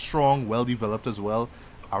characters were strong, well developed as well.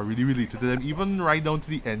 I really related to them, even right down to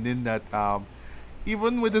the ending that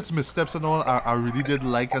even with its missteps and all, I really did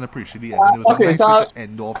like and appreciate the ending. It was a Okay, nice so way to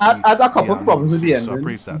end off I had a couple of the problems with the miniseries, so I ending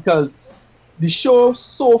praise that. because the show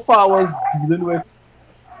so far was dealing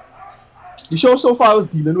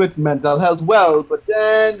with mental health well, but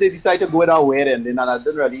then they decided to go with a weird ending, and I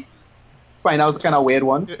didn't really find out it was kind of weird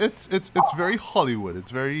one. It's very Hollywood.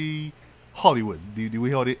 It's very Hollywood. The way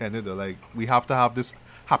how they ended it, like we have to have this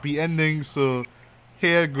happy ending, so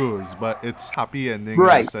here it goes. But it's happy ending in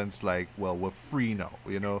a sense, like, well, we're free now,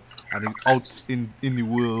 and out in the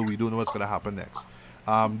world, we don't know what's gonna happen next.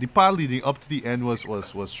 The part leading up to the end was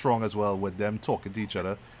strong as well, with them talking to each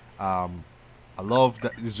other. I love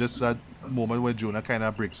that. It's just that moment where Jonah kind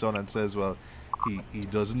of breaks down and says, well, he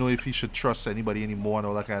doesn't know if he should trust anybody anymore and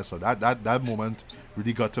all that kind of stuff. That moment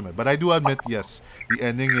really got to me. But I do admit, yes, the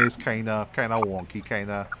ending is kind of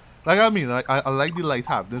wonky, like, I mean, like, I like the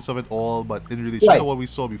lightheartedness of it all, but in relation to what we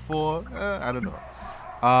saw before, I don't know.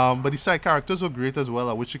 But the side characters were great as well.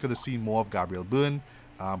 I wish you could have seen more of Gabriel Byrne.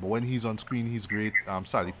 But when he's on screen, he's great.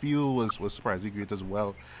 Sally Field was surprisingly great as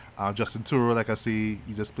well. Justin Theroux, like I say,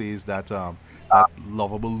 he just plays that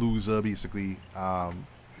lovable loser, basically.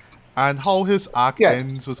 And how his arc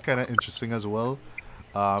ends was kind of interesting as well,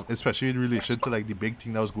 especially in relation to like the big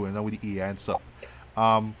thing that was going on with the AI and stuff.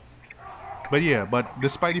 But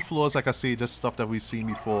despite the flaws, like I say, just stuff that we've seen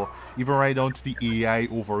before, even right down to the AI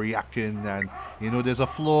overreacting, and there's a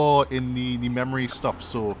flaw in the memory stuff.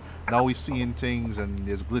 So now we're seeing things and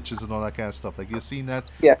there's glitches and all that kind of stuff. Like you've seen that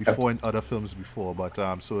before in other films before, but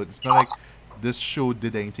so it's not like this show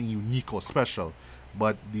did anything unique or special.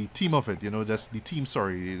 But the theme of it, just the theme,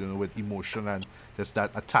 with emotion and just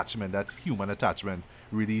that attachment, that human attachment,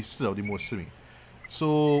 really stood out the most to me.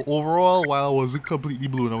 So overall, while I wasn't completely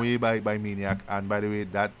blown away by Maniac, and by the way,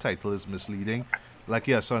 that title is misleading. Like,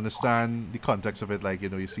 yes, I understand the context of it. Like,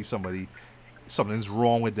 you see something's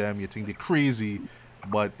wrong with them, you think they're crazy,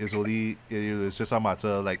 but it's only, it's just a matter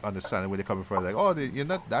of like understanding where they're coming from. Like, oh, you're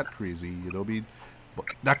not that crazy,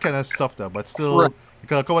 that kind of stuff there. But still, you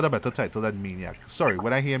could come with a better title than Maniac. Sorry,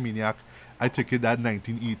 when I hear Maniac, I take it that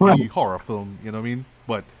 1980 horror film, you know what I mean?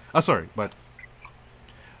 But, but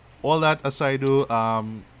all that aside though,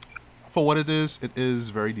 for what it is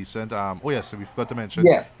very decent. Oh yes, we forgot to mention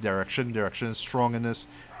direction. Direction is strong in this.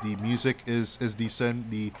 The music is decent.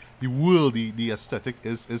 The world, the aesthetic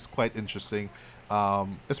is quite interesting.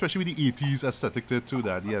 Especially with the 80s aesthetic to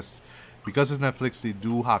that. Yes, because it's Netflix, they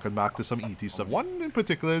do harken back to some 80s stuff. One in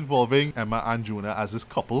particular involving Emma and Jonah as this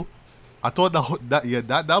couple. I thought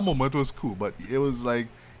that moment was cool, but it was like,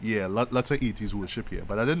 lots of 80s worship here,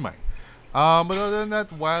 but I didn't mind. But other than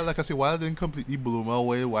that, while it didn't completely blow me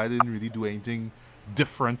away, while it didn't really do anything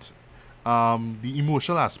different, the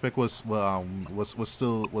emotional aspect was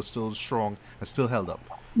still strong and still held up.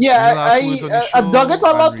 Yeah, I dug it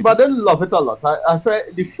a lot, but I didn't love it a lot. I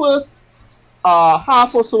felt the first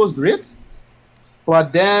half or so was great,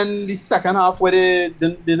 but then the second half where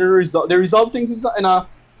they resolve things in a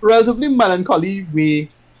relatively melancholy way,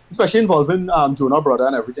 especially involving Jonah brother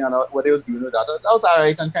and everything, and what they was doing with that. That was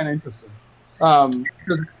alright and kind of interesting. The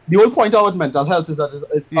whole point about mental health is that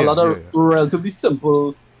it's a lot of relatively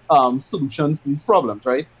simple solutions to these problems,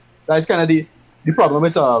 right? That's kind of the problem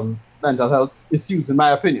with mental health issues, in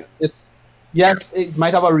my opinion. It's, yes, it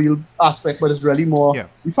might have a real aspect, but it's really more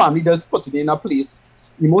the family does put it in a place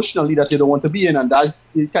emotionally that you don't want to be in, and that's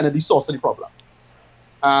kind of the source of the problem.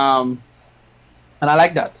 And I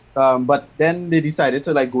like that. But then they decided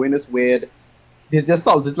to like go in this weird, they just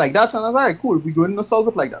solved it like that, and I was like, all right, cool, we're going to solve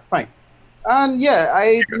it like that, fine. And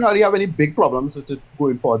I didn't really have any big problems with it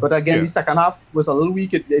going forward. But again, the second half was a little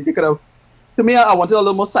weak. They could have, to me, I wanted a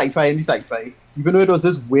little more sci-fi in the sci-fi. Even though it was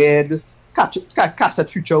this weird cassette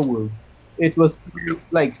future world, it was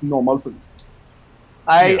like normal for me.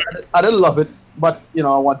 I didn't love it, but I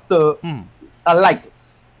wanted to. I liked it.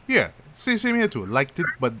 Yeah, same here too. Liked it,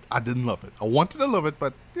 but I didn't love it. I wanted to love it,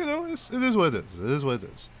 but it is what it is. It is what it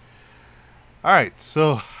is. All right,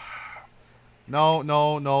 so. Now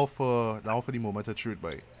for the moment of truth,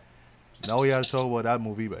 boy. Now we have to talk about that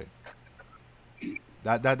movie, boy.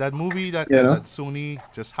 That movie that Sony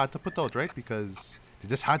just had to put out, right? Because they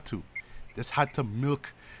just had to. Just had to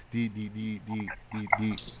milk the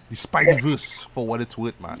Spideyverse for what it's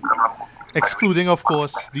worth, man. Excluding, of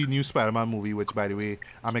course, the new Spider-Man movie, which, by the way,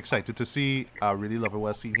 I'm excited to see. I really love it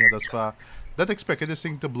what I've seen here thus far. Not expected this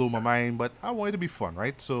thing to blow my mind, but I want it to be fun,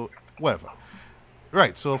 right? So, whatever.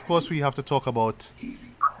 Right, so of course we have to talk about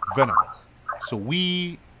Venom. So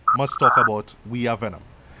we must talk about We Are Venom.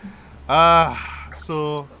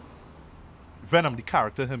 So Venom, the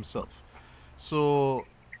character himself. So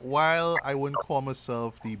while I wouldn't call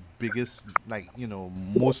myself the biggest, like,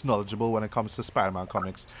 most knowledgeable when it comes to Spider-Man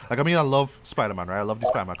comics. Like, I mean, I love Spider-Man, right? I love the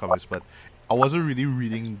Spider-Man comics, but I wasn't really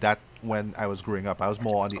reading that when I was growing up. I was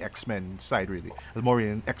more on the X-Men side, really. I was more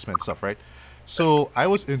reading X-Men stuff, right? So I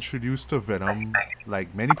was introduced to Venom,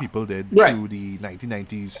 like many people did, through the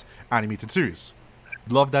 1990s animated series.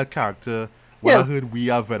 Love that character. When I heard We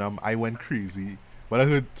Are Venom, I went crazy. When I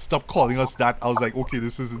heard stop calling us that, I was like, okay,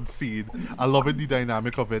 this is insane. I love it, the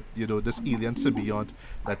dynamic of it. This alien symbiont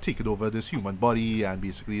that taken over this human body and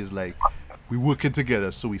basically is like, we working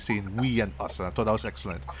together, so we saying we and us. And I thought that was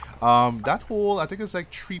excellent. That whole, I think it's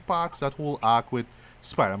like 3 parts, that whole arc with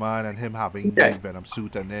Spider-Man and him having the Venom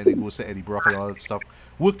suit, and then it goes to Eddie Brock and all that stuff,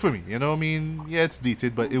 worked for me. I mean, yeah, it's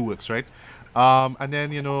dated, but it works, right? And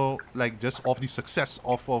then, like, just off the success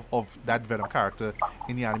of that Venom character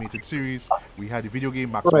in the animated series, we had the video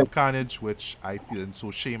game Maximum Carnage, which I feel in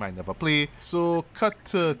so shame I never play. So cut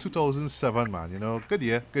to 2007, man. Good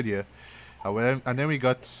year. And then we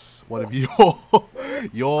got one of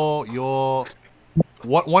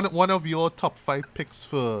one of your top 5 picks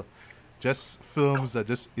for just films that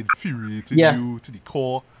just infuriated you to the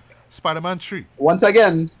core. Spider-Man 3. Once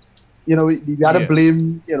again, we had to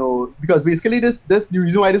blame, because basically this the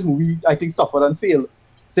reason why this movie, I think, suffered and failed.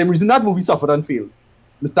 Same reason that movie suffered and failed.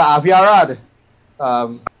 Mr. Avi Arad.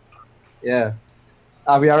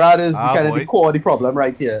 Avi Arad is kind of the core of the problem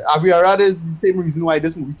right here. Avi Arad is the same reason why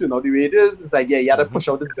this movie turned out the way it is. It's like, he had to push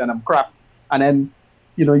out this Venom crap. And then,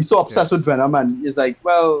 he's so obsessed with Venom, and he's like,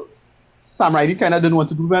 well, Sam Raimi kind of didn't want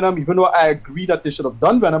to do Venom, even though I agree that they should have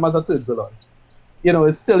done Venom as a third villain.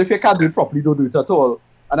 It's still, if you can't do it properly, don't do it at all.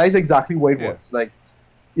 And that's exactly what it was. Like,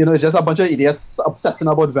 it's just a bunch of idiots obsessing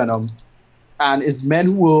about Venom. And it's men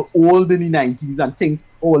who were old in the 90s and think,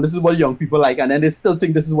 oh, well, this is what young people like. And then they still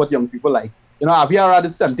think this is what young people like. Avi Arad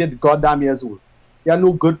is 70 goddamn years old. He had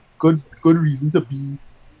no good reason to be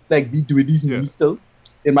doing these movies still,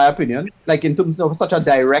 in my opinion. Like, in terms of such a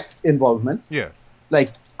direct involvement. Yeah.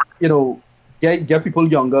 Like, get people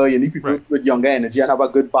younger, you need people with younger energy and have a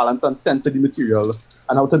good balance and sense of the material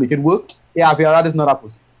and how to make it work. Avi Arad is not a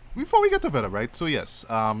pussy. Before we get to Venom, right? So yes,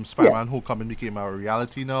 Spider-Man Homecoming became a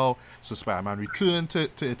reality now. So Spider-Man returned to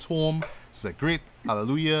its home. It's like, great,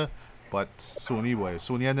 hallelujah. But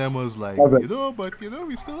Sony and them was like, we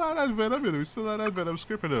still had that Venom, we still had that Venom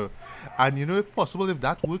script, And if possible, if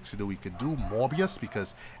that works, we could do Morbius,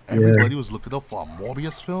 because everybody was looking up for a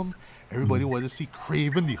Morbius film. Everybody wanted to see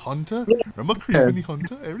Kraven the Hunter. Remember Kraven the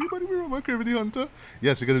Hunter? Everybody remember Kraven the Hunter?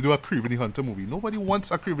 Yes, we're gonna do a Kraven the Hunter movie. Nobody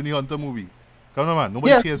wants a Kraven the Hunter movie. Come on, man.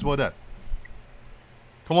 Nobody cares about that.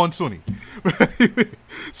 Come on, Sony.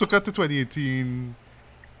 So cut to 2018.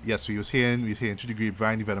 Yes, we was hearing through the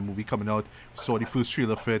grapevine, the Venom movie coming out. We saw the first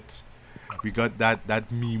trailer for it. We got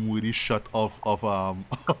that meme-worthy shot of Tom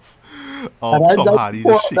Hardy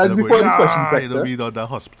just shaking the boy. Being on that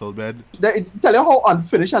hospital bed. Tell you how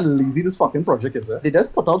unfinished and lazy this fucking project is. They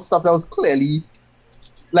just put out stuff that was clearly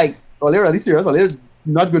like, are they really serious? Are they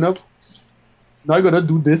not gonna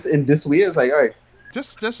do this in this way? It's like, all right.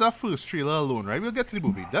 Just that first trailer alone, right? We'll get to the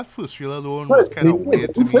movie. That first trailer alone was kind of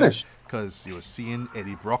weird to me, because you were seeing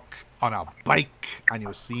Eddie Brock on a bike, and you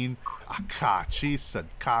were seeing a car chase and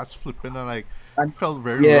cars flipping, and it felt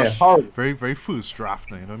very rushed, very, very first draft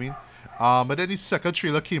now, you know what I mean? But then the second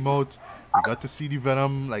trailer came out. We got to see the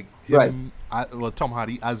Venom, like him, Tom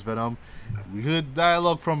Hardy as Venom. We heard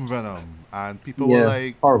dialogue from Venom, and people were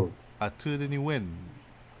like, horrible. A third and he win.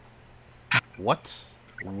 What?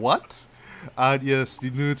 And yes, the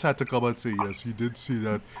nerds had to come and say, yes, he did say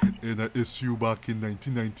that in an issue back in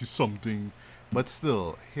 1990 something. But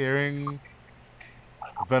still, hearing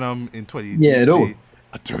Venom in 2018 say,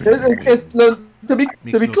 a third to be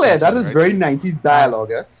clear, that is very 90s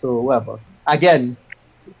dialogue, so whatever. Again,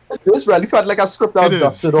 this really felt like a script that was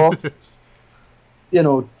dusted off,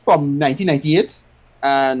 from 1998,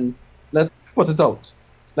 and let's put it out.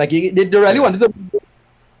 Like, they really wanted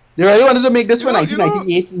to make this for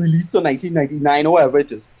 1998 release or 1999 or whatever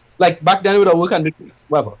it is. Like, back then it would have worked on the place,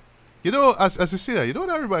 whatever. As you say that,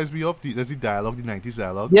 that reminds me of the dialogue, the 90s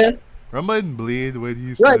dialogue. Yeah. Remember in Blade when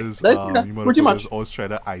he says, pretty much. always try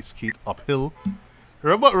to ice skate uphill?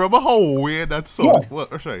 Remember how weird that sounded? Yeah.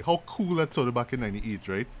 Well, sorry, how cool that sounded back in 98,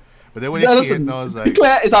 right? But then when it came, I was like...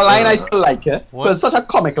 It's a line I still like, because it's such a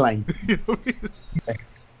comic line.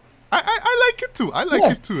 I like it too.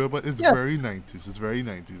 It too, but it's very 90s. It's very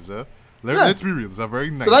 90s, Let's be real. It's a very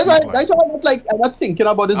 90s line. That's why I'm not thinking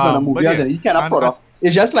about this Venom movie as any kind of product.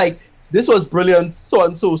 It's just like, this was brilliant, so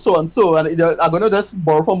and so, and I'm gonna just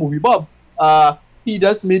borrow from Movie Bob. He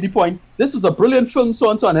just made the point, this is a brilliant film,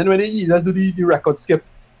 so and so, and then when he just do the record skip,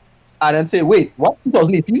 and then say, wait, what,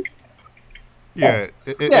 2018? Yeah,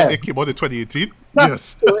 it came out in 2018.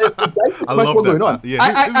 Yes. I love that. Going on.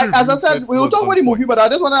 As I said, we will talk about the movie, but I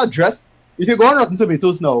just want to address, if you go on Rotten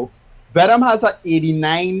Tomatoes now, Venom has an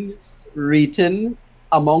 89 rating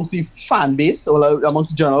amongst the fan base, or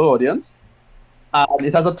amongst the general audience. And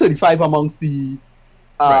it has a 35 amongst the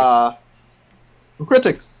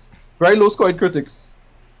critics. Very low scored critics.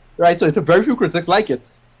 Right, so it's a very few critics like it.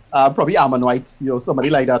 Probably Armand White, somebody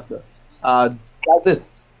like that. That's it.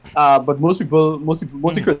 But most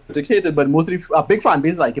critics hate it, but mostly a big fan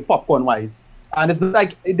base like it popcorn wise. And it's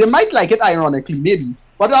like, they might like it ironically, maybe,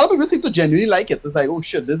 but a lot of people seem to genuinely like it. It's like, oh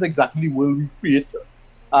shit, this is exactly the world we create.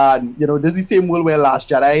 And this is the same world where Last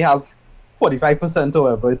Jedi have 45% or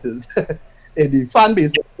whatever it is in the fan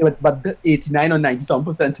base, but 89 or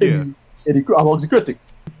 97% amongst the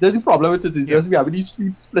critics. There's the problem with it is just we have these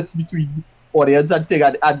splits between audience and thing,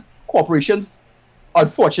 and corporations,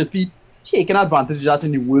 unfortunately, taking advantage of that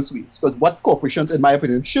in the worst ways. Because what corporations, in my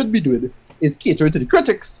opinion, should be doing is catering to the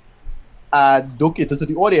critics and don't cater to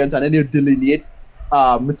the audience, and then they delineate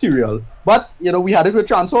material. But we had it with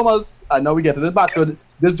Transformers, and now we get it back.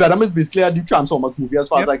 This Venom is basically a new Transformers movie, as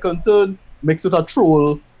far as I'm concerned, mixed with a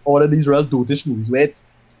troll, all of these real dotish movies where it's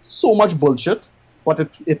so much bullshit, but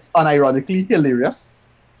it's unironically hilarious,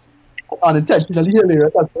 unintentionally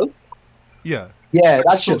hilarious as well. Yeah. Yeah,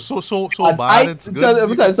 that's so bad. It's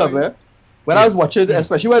good. When I was watching,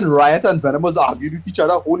 especially when Riot and Venom was arguing with each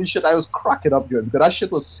other, holy shit, I was cracking up, dude, because that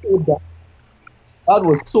shit was so bad. That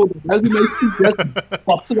was so bad.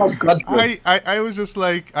 I was just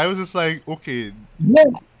like, okay. Yeah.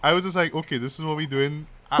 I was just like, okay, this is what we're doing.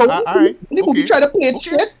 So when the movie try to play it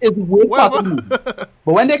shit, it's way past the movie.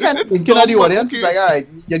 But when they can think of the audience, it's like, alright,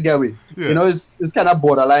 you get away. Yeah. It's kind of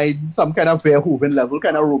borderline, some kind of Verhoeven level,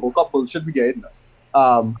 kind of Robocop bullshit we get.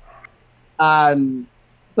 And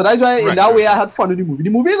so that's why in that way I had fun with the movie. The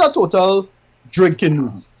movie is a total drinking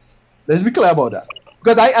movie. Let's be clear about that.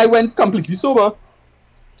 Because I went completely sober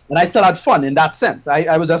and I still had fun in that sense.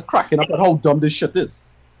 I was just cracking up at how dumb this shit is.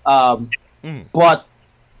 But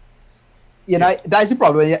that's the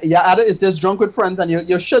problem. It's just drunk with friends, and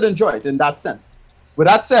you should enjoy it in that sense. With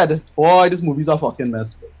that said, boy, this movie's a fucking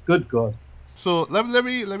mess. Good God. So let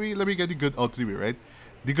me get the good out of the way, right?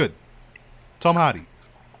 The good. Tom Hardy.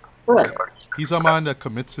 Right. He's a man that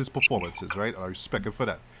commits his performances, right? I respect him for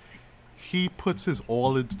that. He puts his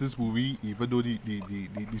all into this movie, even though the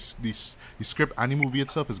script and the movie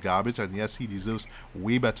itself is garbage, and yes, he deserves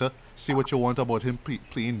way better. Say what you want about him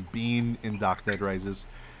playing Bane in Dark Knight Rises.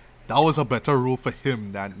 That was a better role for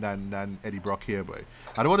him than Eddie Brock here, boy.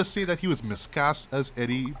 I don't want to say that he was miscast as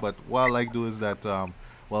Eddie, but what I like do is that,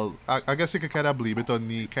 I guess you could kind of blame it on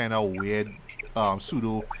the kind of weird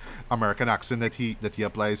pseudo-American accent that he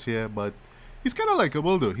applies here, but he's kind of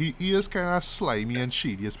likable though. He is kind of slimy and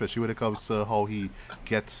shady, especially when it comes to how he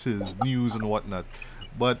gets his news and whatnot.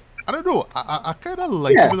 But I don't know. I kind of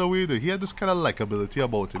like him in a way though. He had this kind of likability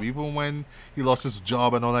about him, even when he lost his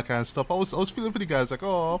job and all that kind of stuff. I was feeling for the guys, like,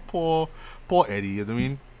 oh, poor Eddie. You know what I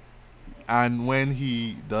mean? And when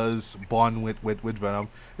he does bond with Venom,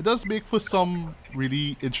 it does make for some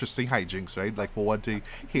really interesting hijinks, right? Like, for one thing,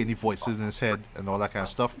 hearing the voices in his head and all that kind of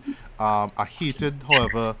stuff. I hated,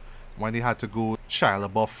 however, when they had to go Shia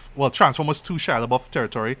LaBeouf, Transformers 2 Shia LaBeouf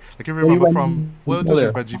territory. Like, if you remember from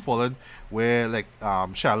Revenge of Fallen, where like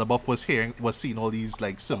Shia LaBeouf was seeing all these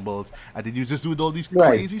like symbols, and then you just do all these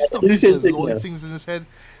crazy stuff, all these things in his head.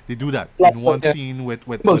 They do that in one scene with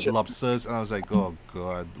lobsters, and I was like, oh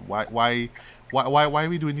god, why are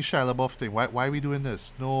we doing the Shia LaBeouf thing? Why are we doing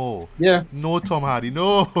this? No, Tom Hardy,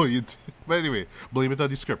 no. But anyway, blame it on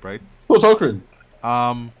the script, right?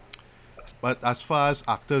 But as far as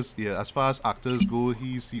actors go,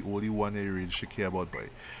 he's the only one I really should care about, boy.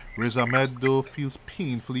 Riz Ahmed though feels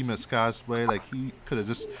painfully miscast, boy. Like he could have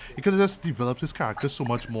just developed his character so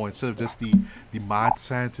much more instead of just the mad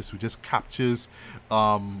scientist who just captures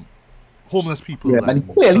homeless people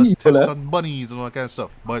and does tests on bunnies and all that kind of stuff.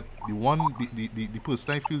 But the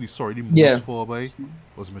person I feel the sorry the most for, boy,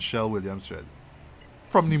 was Michelle Williams, Jed.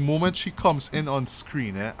 From the moment she comes in on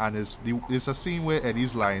screen, and it's a scene where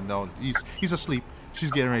Eddie's lying down. He's asleep.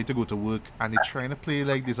 She's getting ready to go to work, and they're trying to play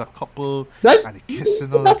like there's a couple, and they're kissing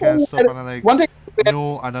and all that kind of stuff. And I'm like,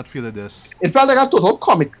 no, I'm not feeling this. It felt like a total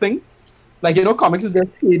comic thing. Like, comics is just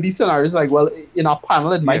these scenarios. Like, well, in our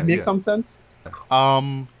panel, it might make some sense.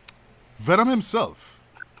 Venom himself,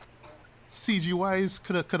 CG-wise,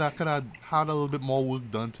 could have had a little bit more work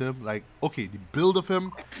done to him. Like, okay, the build of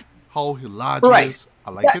him, how he large is,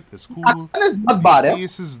 I like it. It's cool. It's not bad. The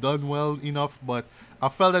face is done well enough, but I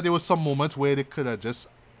felt that there was some moments where they could have just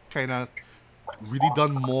kind of really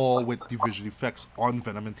done more with the visual effects on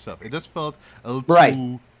Venom itself. It just felt a little Right.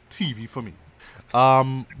 too TV for me.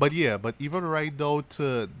 But yeah, but even right down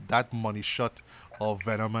to that money shot of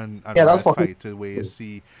Venom and Yeah, that's Riot fucking fighting, where you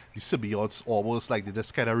see the symbiotes almost like they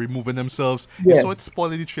just kind of removing themselves. You yeah. saw it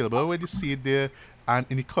spoiling the trailer, but when you see it there, and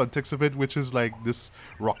in the context of it, which is like this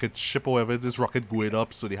rocket ship or whatever, this rocket going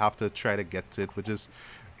up, so they have to try to get to it, which is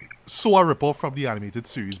so a ripoff from the animated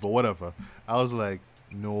series, but whatever. I was like,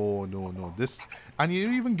 no, no, no. This, and you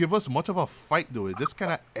didn't even give us much of a fight though. It just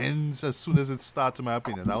kind of ends as soon as it starts, in my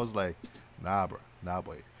opinion. I was like, nah, bro, nah,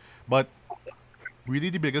 boy. But really,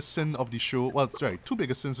 the biggest sin of the show, well, sorry, two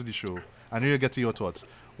biggest sins of the show. I know you'll get to your thoughts.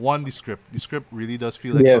 One, the script. The script really does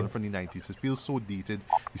feel like Yeah. something from the 90s. It feels so dated.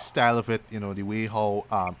 The style of it, the way how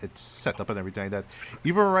it's set up and everything like that.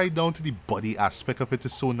 Even right down to the body aspect of it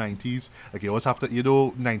is so 90s. Like you always have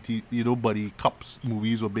to, 90, buddy cops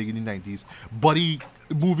movies were big in the 90s. Buddy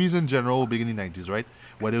movies in general were big in the 90s, right?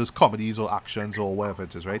 Whether it was comedies or actions or whatever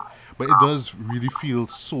it is, right? But it does really feel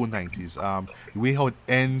so 90s. The way how it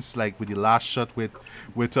ends, like with the last shot with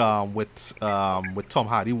Tom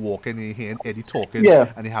Hardy walking in here and Eddie talking,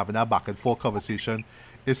 Yeah. and they having that back and forth conversation.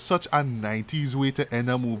 It's such a 90s way to end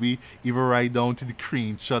a movie, even right down to the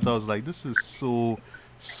crane shot. I was like, this is so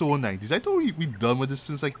 90s. I thought we done with this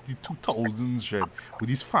since like the 2000s, shit, with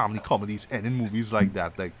these family comedies ending movies like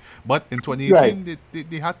that. Like, but in 2018, Right.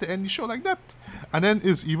 they had to end the show like that. And then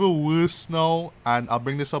it's even worse now, and I'll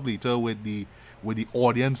bring this up later with the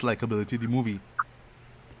audience likability of the movie.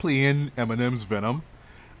 Playing Eminem's Venom.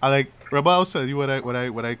 I like remember I was telling you when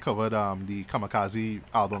I covered the Kamikaze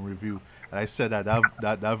album review, and I said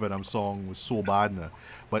that Venom song was so bad now,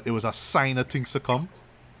 but it was a sign of things to come.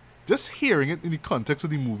 Just hearing it in the context of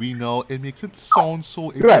the movie now, it makes it sound so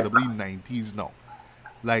Right. incredibly 90s now.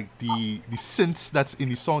 Like the synths that's in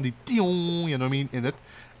the song, the ding, you know what I mean, in it.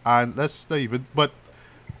 And let's not even but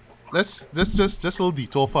let's just a little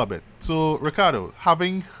detour for a bit. So Ricardo,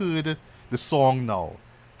 having heard the song now,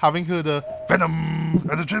 having heard the Venom,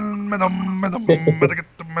 Venom, Venom,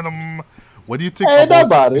 Venom, what do you think Not about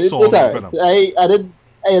bad. the It's song alright. Venom? I didn't.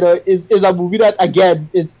 It's a movie that again,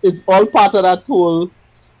 it's all part of that whole,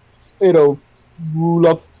 you know, rule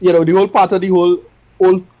of, the whole part of the whole.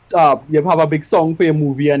 You have a big song for your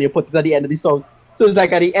movie and you put it at the end of the song. So it's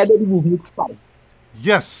like at the end of the movie, it's fine.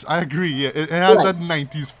 Yes, I agree. Yeah, it has Yeah. that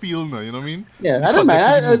 90s feel now, you know what I mean? Yeah, In the I don't mind. context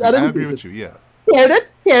of the movie, I I don't agree think with you, yeah. hear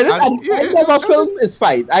it, And, and yeah, the end of a film is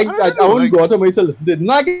fine. I don't wouldn't know, like- go out of my way to listen to it.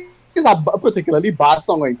 Not like it's a particularly bad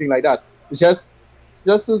song or anything like that. It's just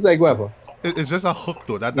as like whatever. It's just a hook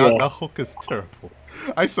though. That Yeah. hook is terrible.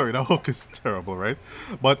 I'm sorry, that hook is terrible, right?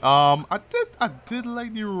 But I did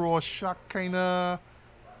like the Rorschach kind of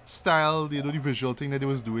style, the visual thing that they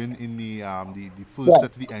was doing in the first Yeah.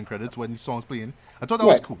 set to the end credits when the song's playing. I thought that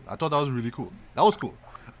was Yeah. cool. I thought that was really cool. That was cool.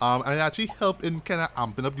 And it actually helped in kind of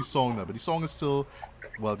amping up the song now. But the song is still,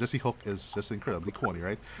 well, just the hook is just incredibly corny,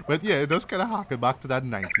 right? But yeah, it does kind of harken back to that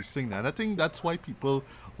 90s thing. And I think that's why people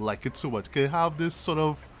like it so much. Can have this sort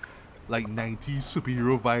of like 90s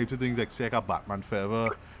superhero vibe to things like say like a Batman Forever,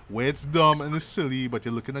 where it's dumb and it's silly, but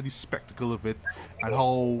you're looking at the spectacle of it and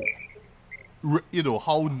how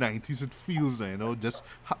how 90s it feels now, just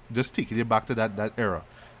taking it back to that era.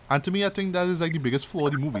 And to me, I think that is like the biggest flaw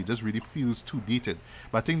of the movie. It just really feels too dated.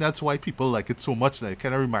 But I think that's why people like it so much now. It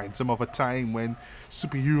kind of reminds them of a time when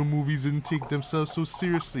superhero movies didn't take themselves so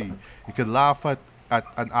seriously. You could laugh at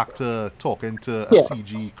an actor talking to a Yeah.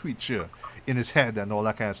 CG creature in his head and all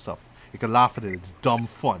that kind of stuff. You could laugh at it. It's dumb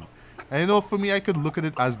fun. And for me, I could look at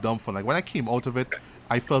it as dumb fun. Like when I came out of it,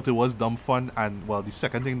 I felt it was dumb fun. And well, the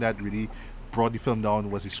second thing that really brought the film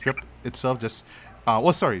down was the script itself.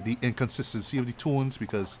 The inconsistency of the tones.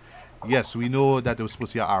 Because yes, we know that it was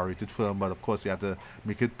supposed to be an R-rated film, but of course they had to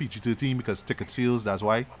make it PG-13 because ticket sales. That's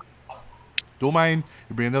why. Don't mind,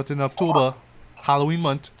 you bring it out in October, Halloween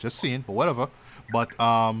month. Just saying, but whatever. But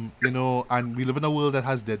and we live in a world that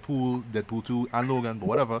has Deadpool 2, and Logan, but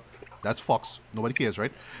whatever. That's Fox. Nobody cares,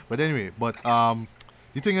 right? But anyway, the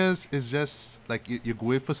thing is just like you're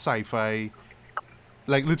going for sci-fi.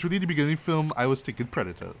 Like literally the beginning film, I was thinking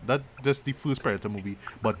Predator. That just the first Predator movie,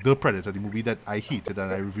 but the Predator, the movie that I hated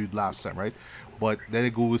and I reviewed last time, right? But then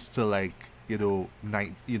it goes to like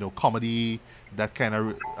comedy, that kind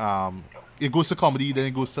of it goes to comedy, then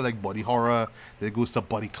it goes to like body horror, then it goes to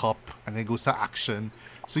body cop, and then it goes to action.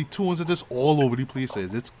 So it tones are just all over the place. It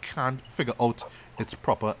just can't figure out its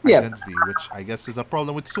proper Yeah. identity, which I guess is a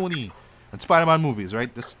problem with Sony and Spider-Man movies,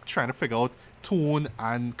 right? Just trying to figure out tone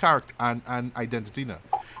and character and identity now.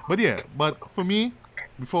 But yeah, but for me,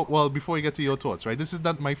 before you get to your thoughts, right? This is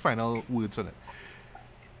not my final words on it.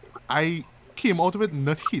 came out of it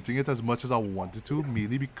not hating it as much as I wanted to,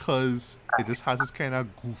 mainly because it just has this kind of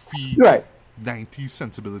goofy Right. 90s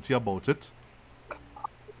sensibility about it.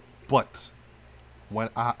 But when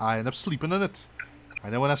I ended up sleeping on it,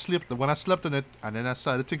 and then when I slept on it, and then I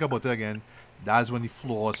started to think about it again, that's when the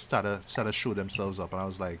flaws started to show themselves up, and I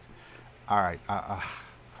was like, all right,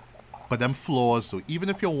 but them flaws though, even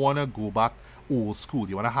if you wanna go back old school,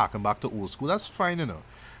 you wanna harken back to old school, that's fine, you know.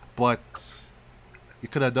 But you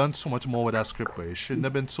could have done so much more with that script, boy. You shouldn't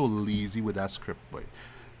have been so lazy with that script, boy.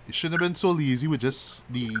 You shouldn't have been so lazy with just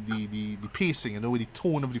the pacing, you know, with the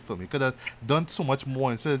tone of the film. You could have done so much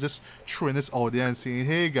more instead of just throwing this out there and saying,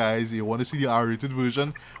 hey guys, you want to see the R-rated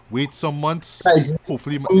version? Wait some months.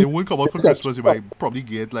 Hopefully it won't come out for Christmas. You might probably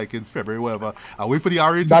get like in February, whatever. And wait for the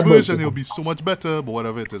R-rated version. It'll be so much better, but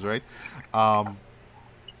whatever it is, right?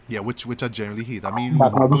 Yeah, which I generally hate. I mean, we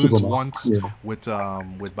burnt once with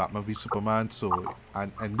Batman v Superman. So,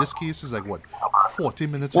 and in this case, is like what 40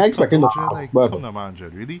 minutes of cut out, like come on, man,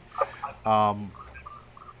 really.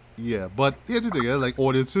 Yeah, but here's the thing, like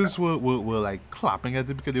audiences were like clapping at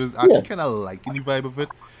it because they was actually kind of liking the vibe of it.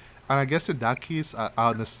 And I guess in that case, I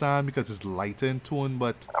understand because it's lighter in tone.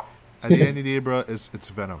 But at the end of the day, bro, it's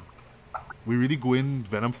Venom. We really go in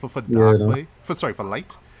Venom for dark, boy. For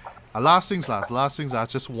light. Last things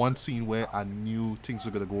last, just one scene where I knew things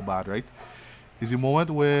were going to go bad, right? Is the moment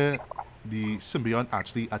where the symbiote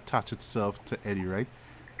actually attached itself to Eddie, right?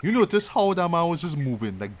 You notice how that man was just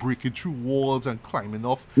moving, like breaking through walls and climbing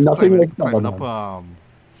up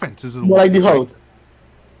fences and like the Hulk. Right?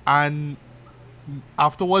 And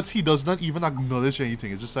afterwards, he does not even acknowledge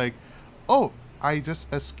anything. It's just like, oh, I just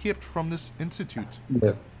escaped from this institute.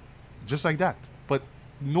 Yeah. Just like that. But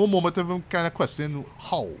no moment of him kind of questioning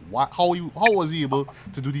how was he able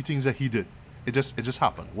to do the things that he did. It just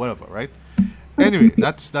happened, whatever, right? Anyway,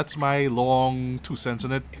 that's my long 2 cents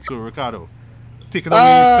on it. So Ricardo, take it away.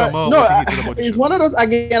 Tell me what you hated about the it's show. one of those,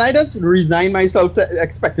 again, I just resigned myself to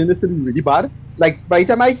expecting this to be really bad. Like by the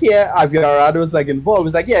time I hear Avi Arad was like involved,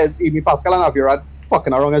 it's like, yeah, it's Amy Pascal and Avi Arad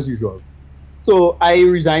fucking around as usual. So I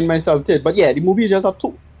resigned myself to it. But yeah, the movie is just a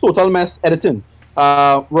total mess. Editing,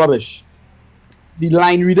 rubbish. The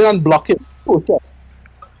line reading and blocking.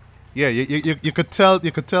 Yeah, you could tell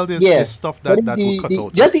there's stuff that will cut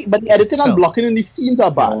out. But the editing and blocking in the scenes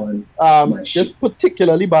are bad. Just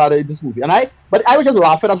particularly bad in this movie. But I was just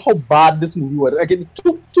laughing at how bad this movie was. Again,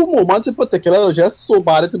 two moments in particular were just so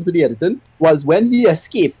bad in terms of the editing. Was when he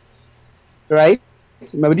escaped, right?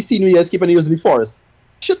 Remember the scene where he escaped and he was in the forest.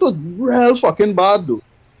 Shit was real fucking bad, though.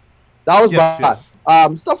 That was bad.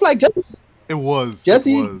 Yes. Stuff like Jesse. It was.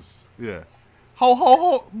 Yeah.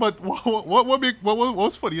 How? But what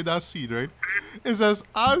was funny in that scene, right? Is as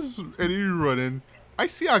Eddie running, I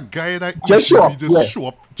see a guy in that just show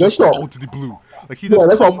up out of the blue, like he just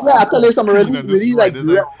come I tell you something really like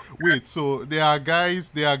wait, so there are guys.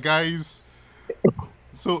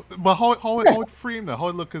 So, but how it framed that? How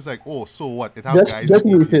it look is like, oh, so what? It have guys just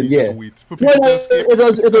waiting, just wait for people to escape.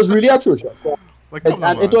 It was really atrocious. Like,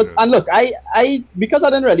 and look, I because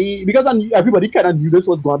everybody kind of knew this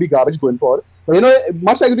was going to be garbage going forward. But you know,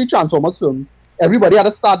 much like the Transformers films, everybody had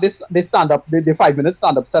to start this. They stand up, the 5-minute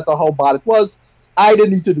stand up set of how bad it was. I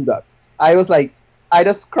didn't need to do that. I was like, I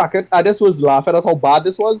just crack it. I just was laughing at how bad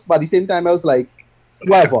this was. But at the same time, I was like,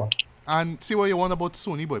 whatever. And see what you want about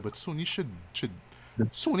Sony, boy. But Sony should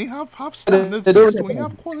Sony have standards. Sony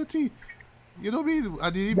have quality. You know what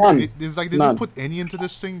I mean? It's like they didn't put any into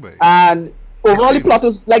this thing, boy. And overall, the plot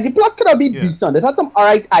was like, the plot could have been decent. It had some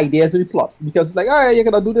alright ideas in the plot because it's like, alright, you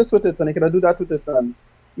could do this with it and you could do that with it, and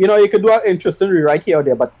you know, you could do an interesting rewrite here or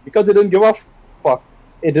there. But because it didn't give a fuck,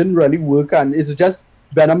 it didn't really work, and it's just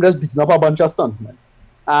Venom just beating up a bunch of stuntmen,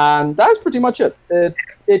 and that's pretty much it.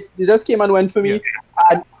 It just came and went for me.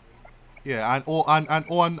 And we've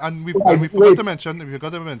got to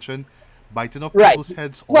mention biting off people's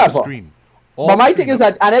heads on the screen. But my thing is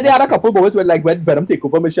that, and then they had a couple moments where, like, when Venom take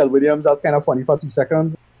over Michelle Williams, that's kind of funny for 2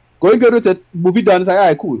 seconds. Going good with it, movie done, it's like,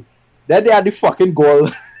 alright, cool. Then they had the fucking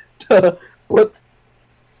goal to put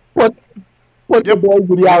the boy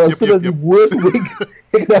Woody Harrelson the worst wig.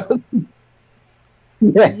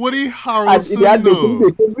 Woody Harrelson,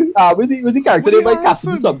 was he character named by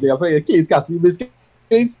Cassidy something? I forget, Case Cassidy.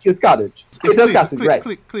 It's Carnage. Cletus Cassidy, right?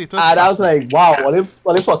 And I was like, wow, are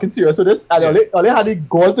they fucking serious with this? And all they had to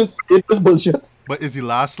go to say this bullshit. But is the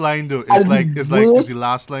last line though? It's the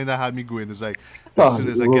last line that had me going. It's like, as soon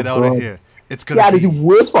as I get out of here, it's gonna be the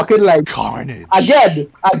worst fucking like carnage. Again,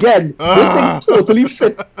 this thing totally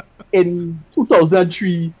fit in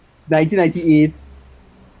 2003, 1998.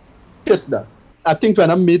 Shit, now. I think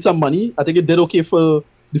when I made some money, I think it did okay for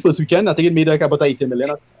the first weekend. I think it made like about 80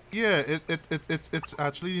 million. Yeah, it's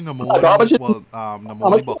actually number How one. much it- Well, number how one in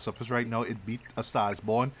much- the box office right now. It beat A Star Is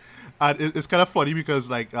Born, and it's kind of funny because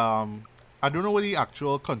like I don't know what the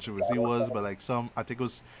actual controversy was, but like I think it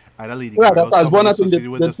was either Lady Right, Gaga or that's one somebody I think associated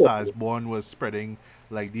with A that's Star Is Born was spreading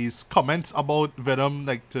like these comments about Venom,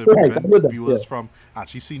 like to right. I prevent know that, viewers yeah. from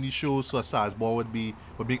actually seeing these shows. So A Star Is Born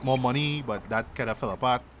would make more money, but that kind of fell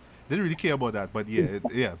apart. Didn't really care about that, but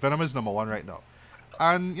yeah, Venom is number one right now.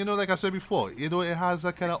 And like I said before, it has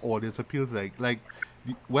a kind of audience appeal.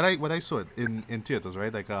 When I saw it in theaters,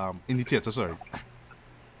 right? Like in the theater, sorry,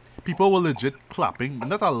 people were legit clapping,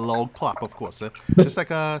 not a loud clap, of course, just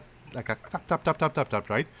like a tap tap tap tap tap tap,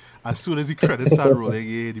 right? As soon as the credits start rolling,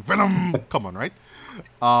 yeah, the Venom, come on, right?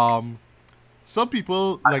 Um, some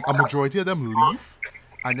people, like a majority of them, leave,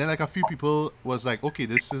 and then like a few people was like, okay,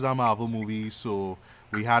 this is a Marvel movie, so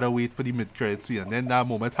we had to wait for the mid credits scene, and then that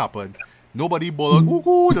moment happened. Nobody bothered, ooh,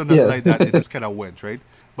 ooh, or nothing Yeah. like that. It just kind of went, right?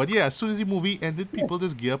 But yeah, as soon as the movie ended, people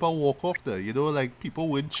just get up and walk off there. Like people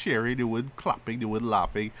weren't cheering, they weren't clapping, they weren't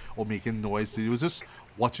laughing or making noise. They was just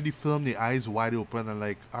watching the film, their eyes wide open, and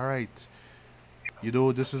like, all right,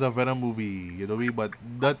 this is a Venom movie, what I mean? But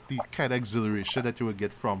not the kind of exhilaration that you would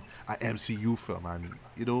get from an MCU film, and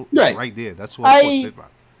it's Right. right there. That's what's it, man.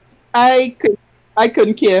 I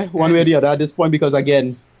couldn't care one way or the other at this point because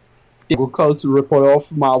again, they go called to report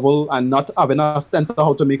off Marvel and not having a sense of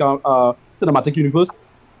how to make a cinematic universe.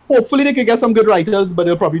 Hopefully they can get some good writers, but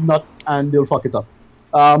they'll probably not, and they'll fuck it up.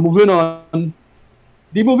 Moving on,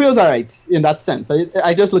 the movie was alright in that sense.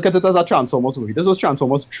 I just look at it as a Transformers movie. This was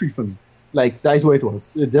Transformers 3 for me. Like, that's what it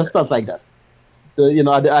was. It just felt like that.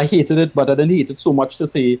 I hated it, but I didn't hate it so much to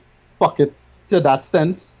say fuck it to that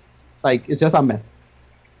sense. Like, it's just a mess.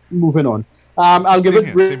 Moving on. I'll give Same it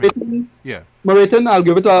here, same here. rating. Yeah. My rating, I'll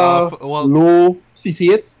give it a low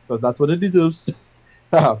CC8 because that's what it deserves.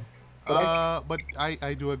 But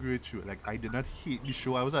I do agree with you. Like, I did not hate the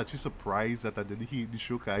show. I was actually surprised that I didn't hate the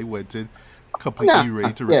show because I went in completely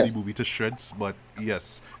ready to rip the movie to shreds. But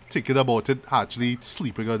yes, thinking about it, actually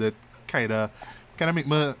sleeping on it, kind of make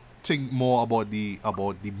me think more about the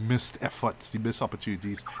missed efforts, the missed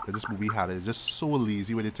opportunities that this movie had. It's just so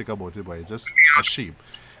lazy when you think about it, but it's just a shame.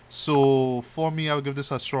 So for me, I would give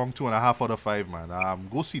this a strong 2.5 out of 5, man.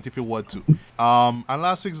 Go see it if you want to. And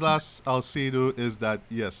last things last, I'll say though is that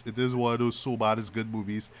yes, it is one of those so bad it's good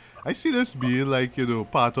movies. I see this being like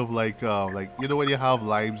part of like when you have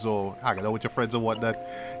lives or hanging out with your friends or whatnot,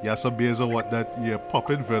 you have some beers or whatnot, you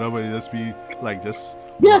pop in Venom and you just be like just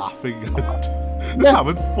laughing, just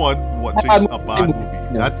having fun watching a bad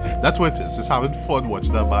movie. That's what it is. Just having fun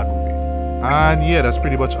watching a bad movie. And yeah, that's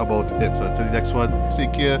pretty much about it. So until the next one,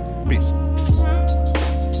 take care. Peace.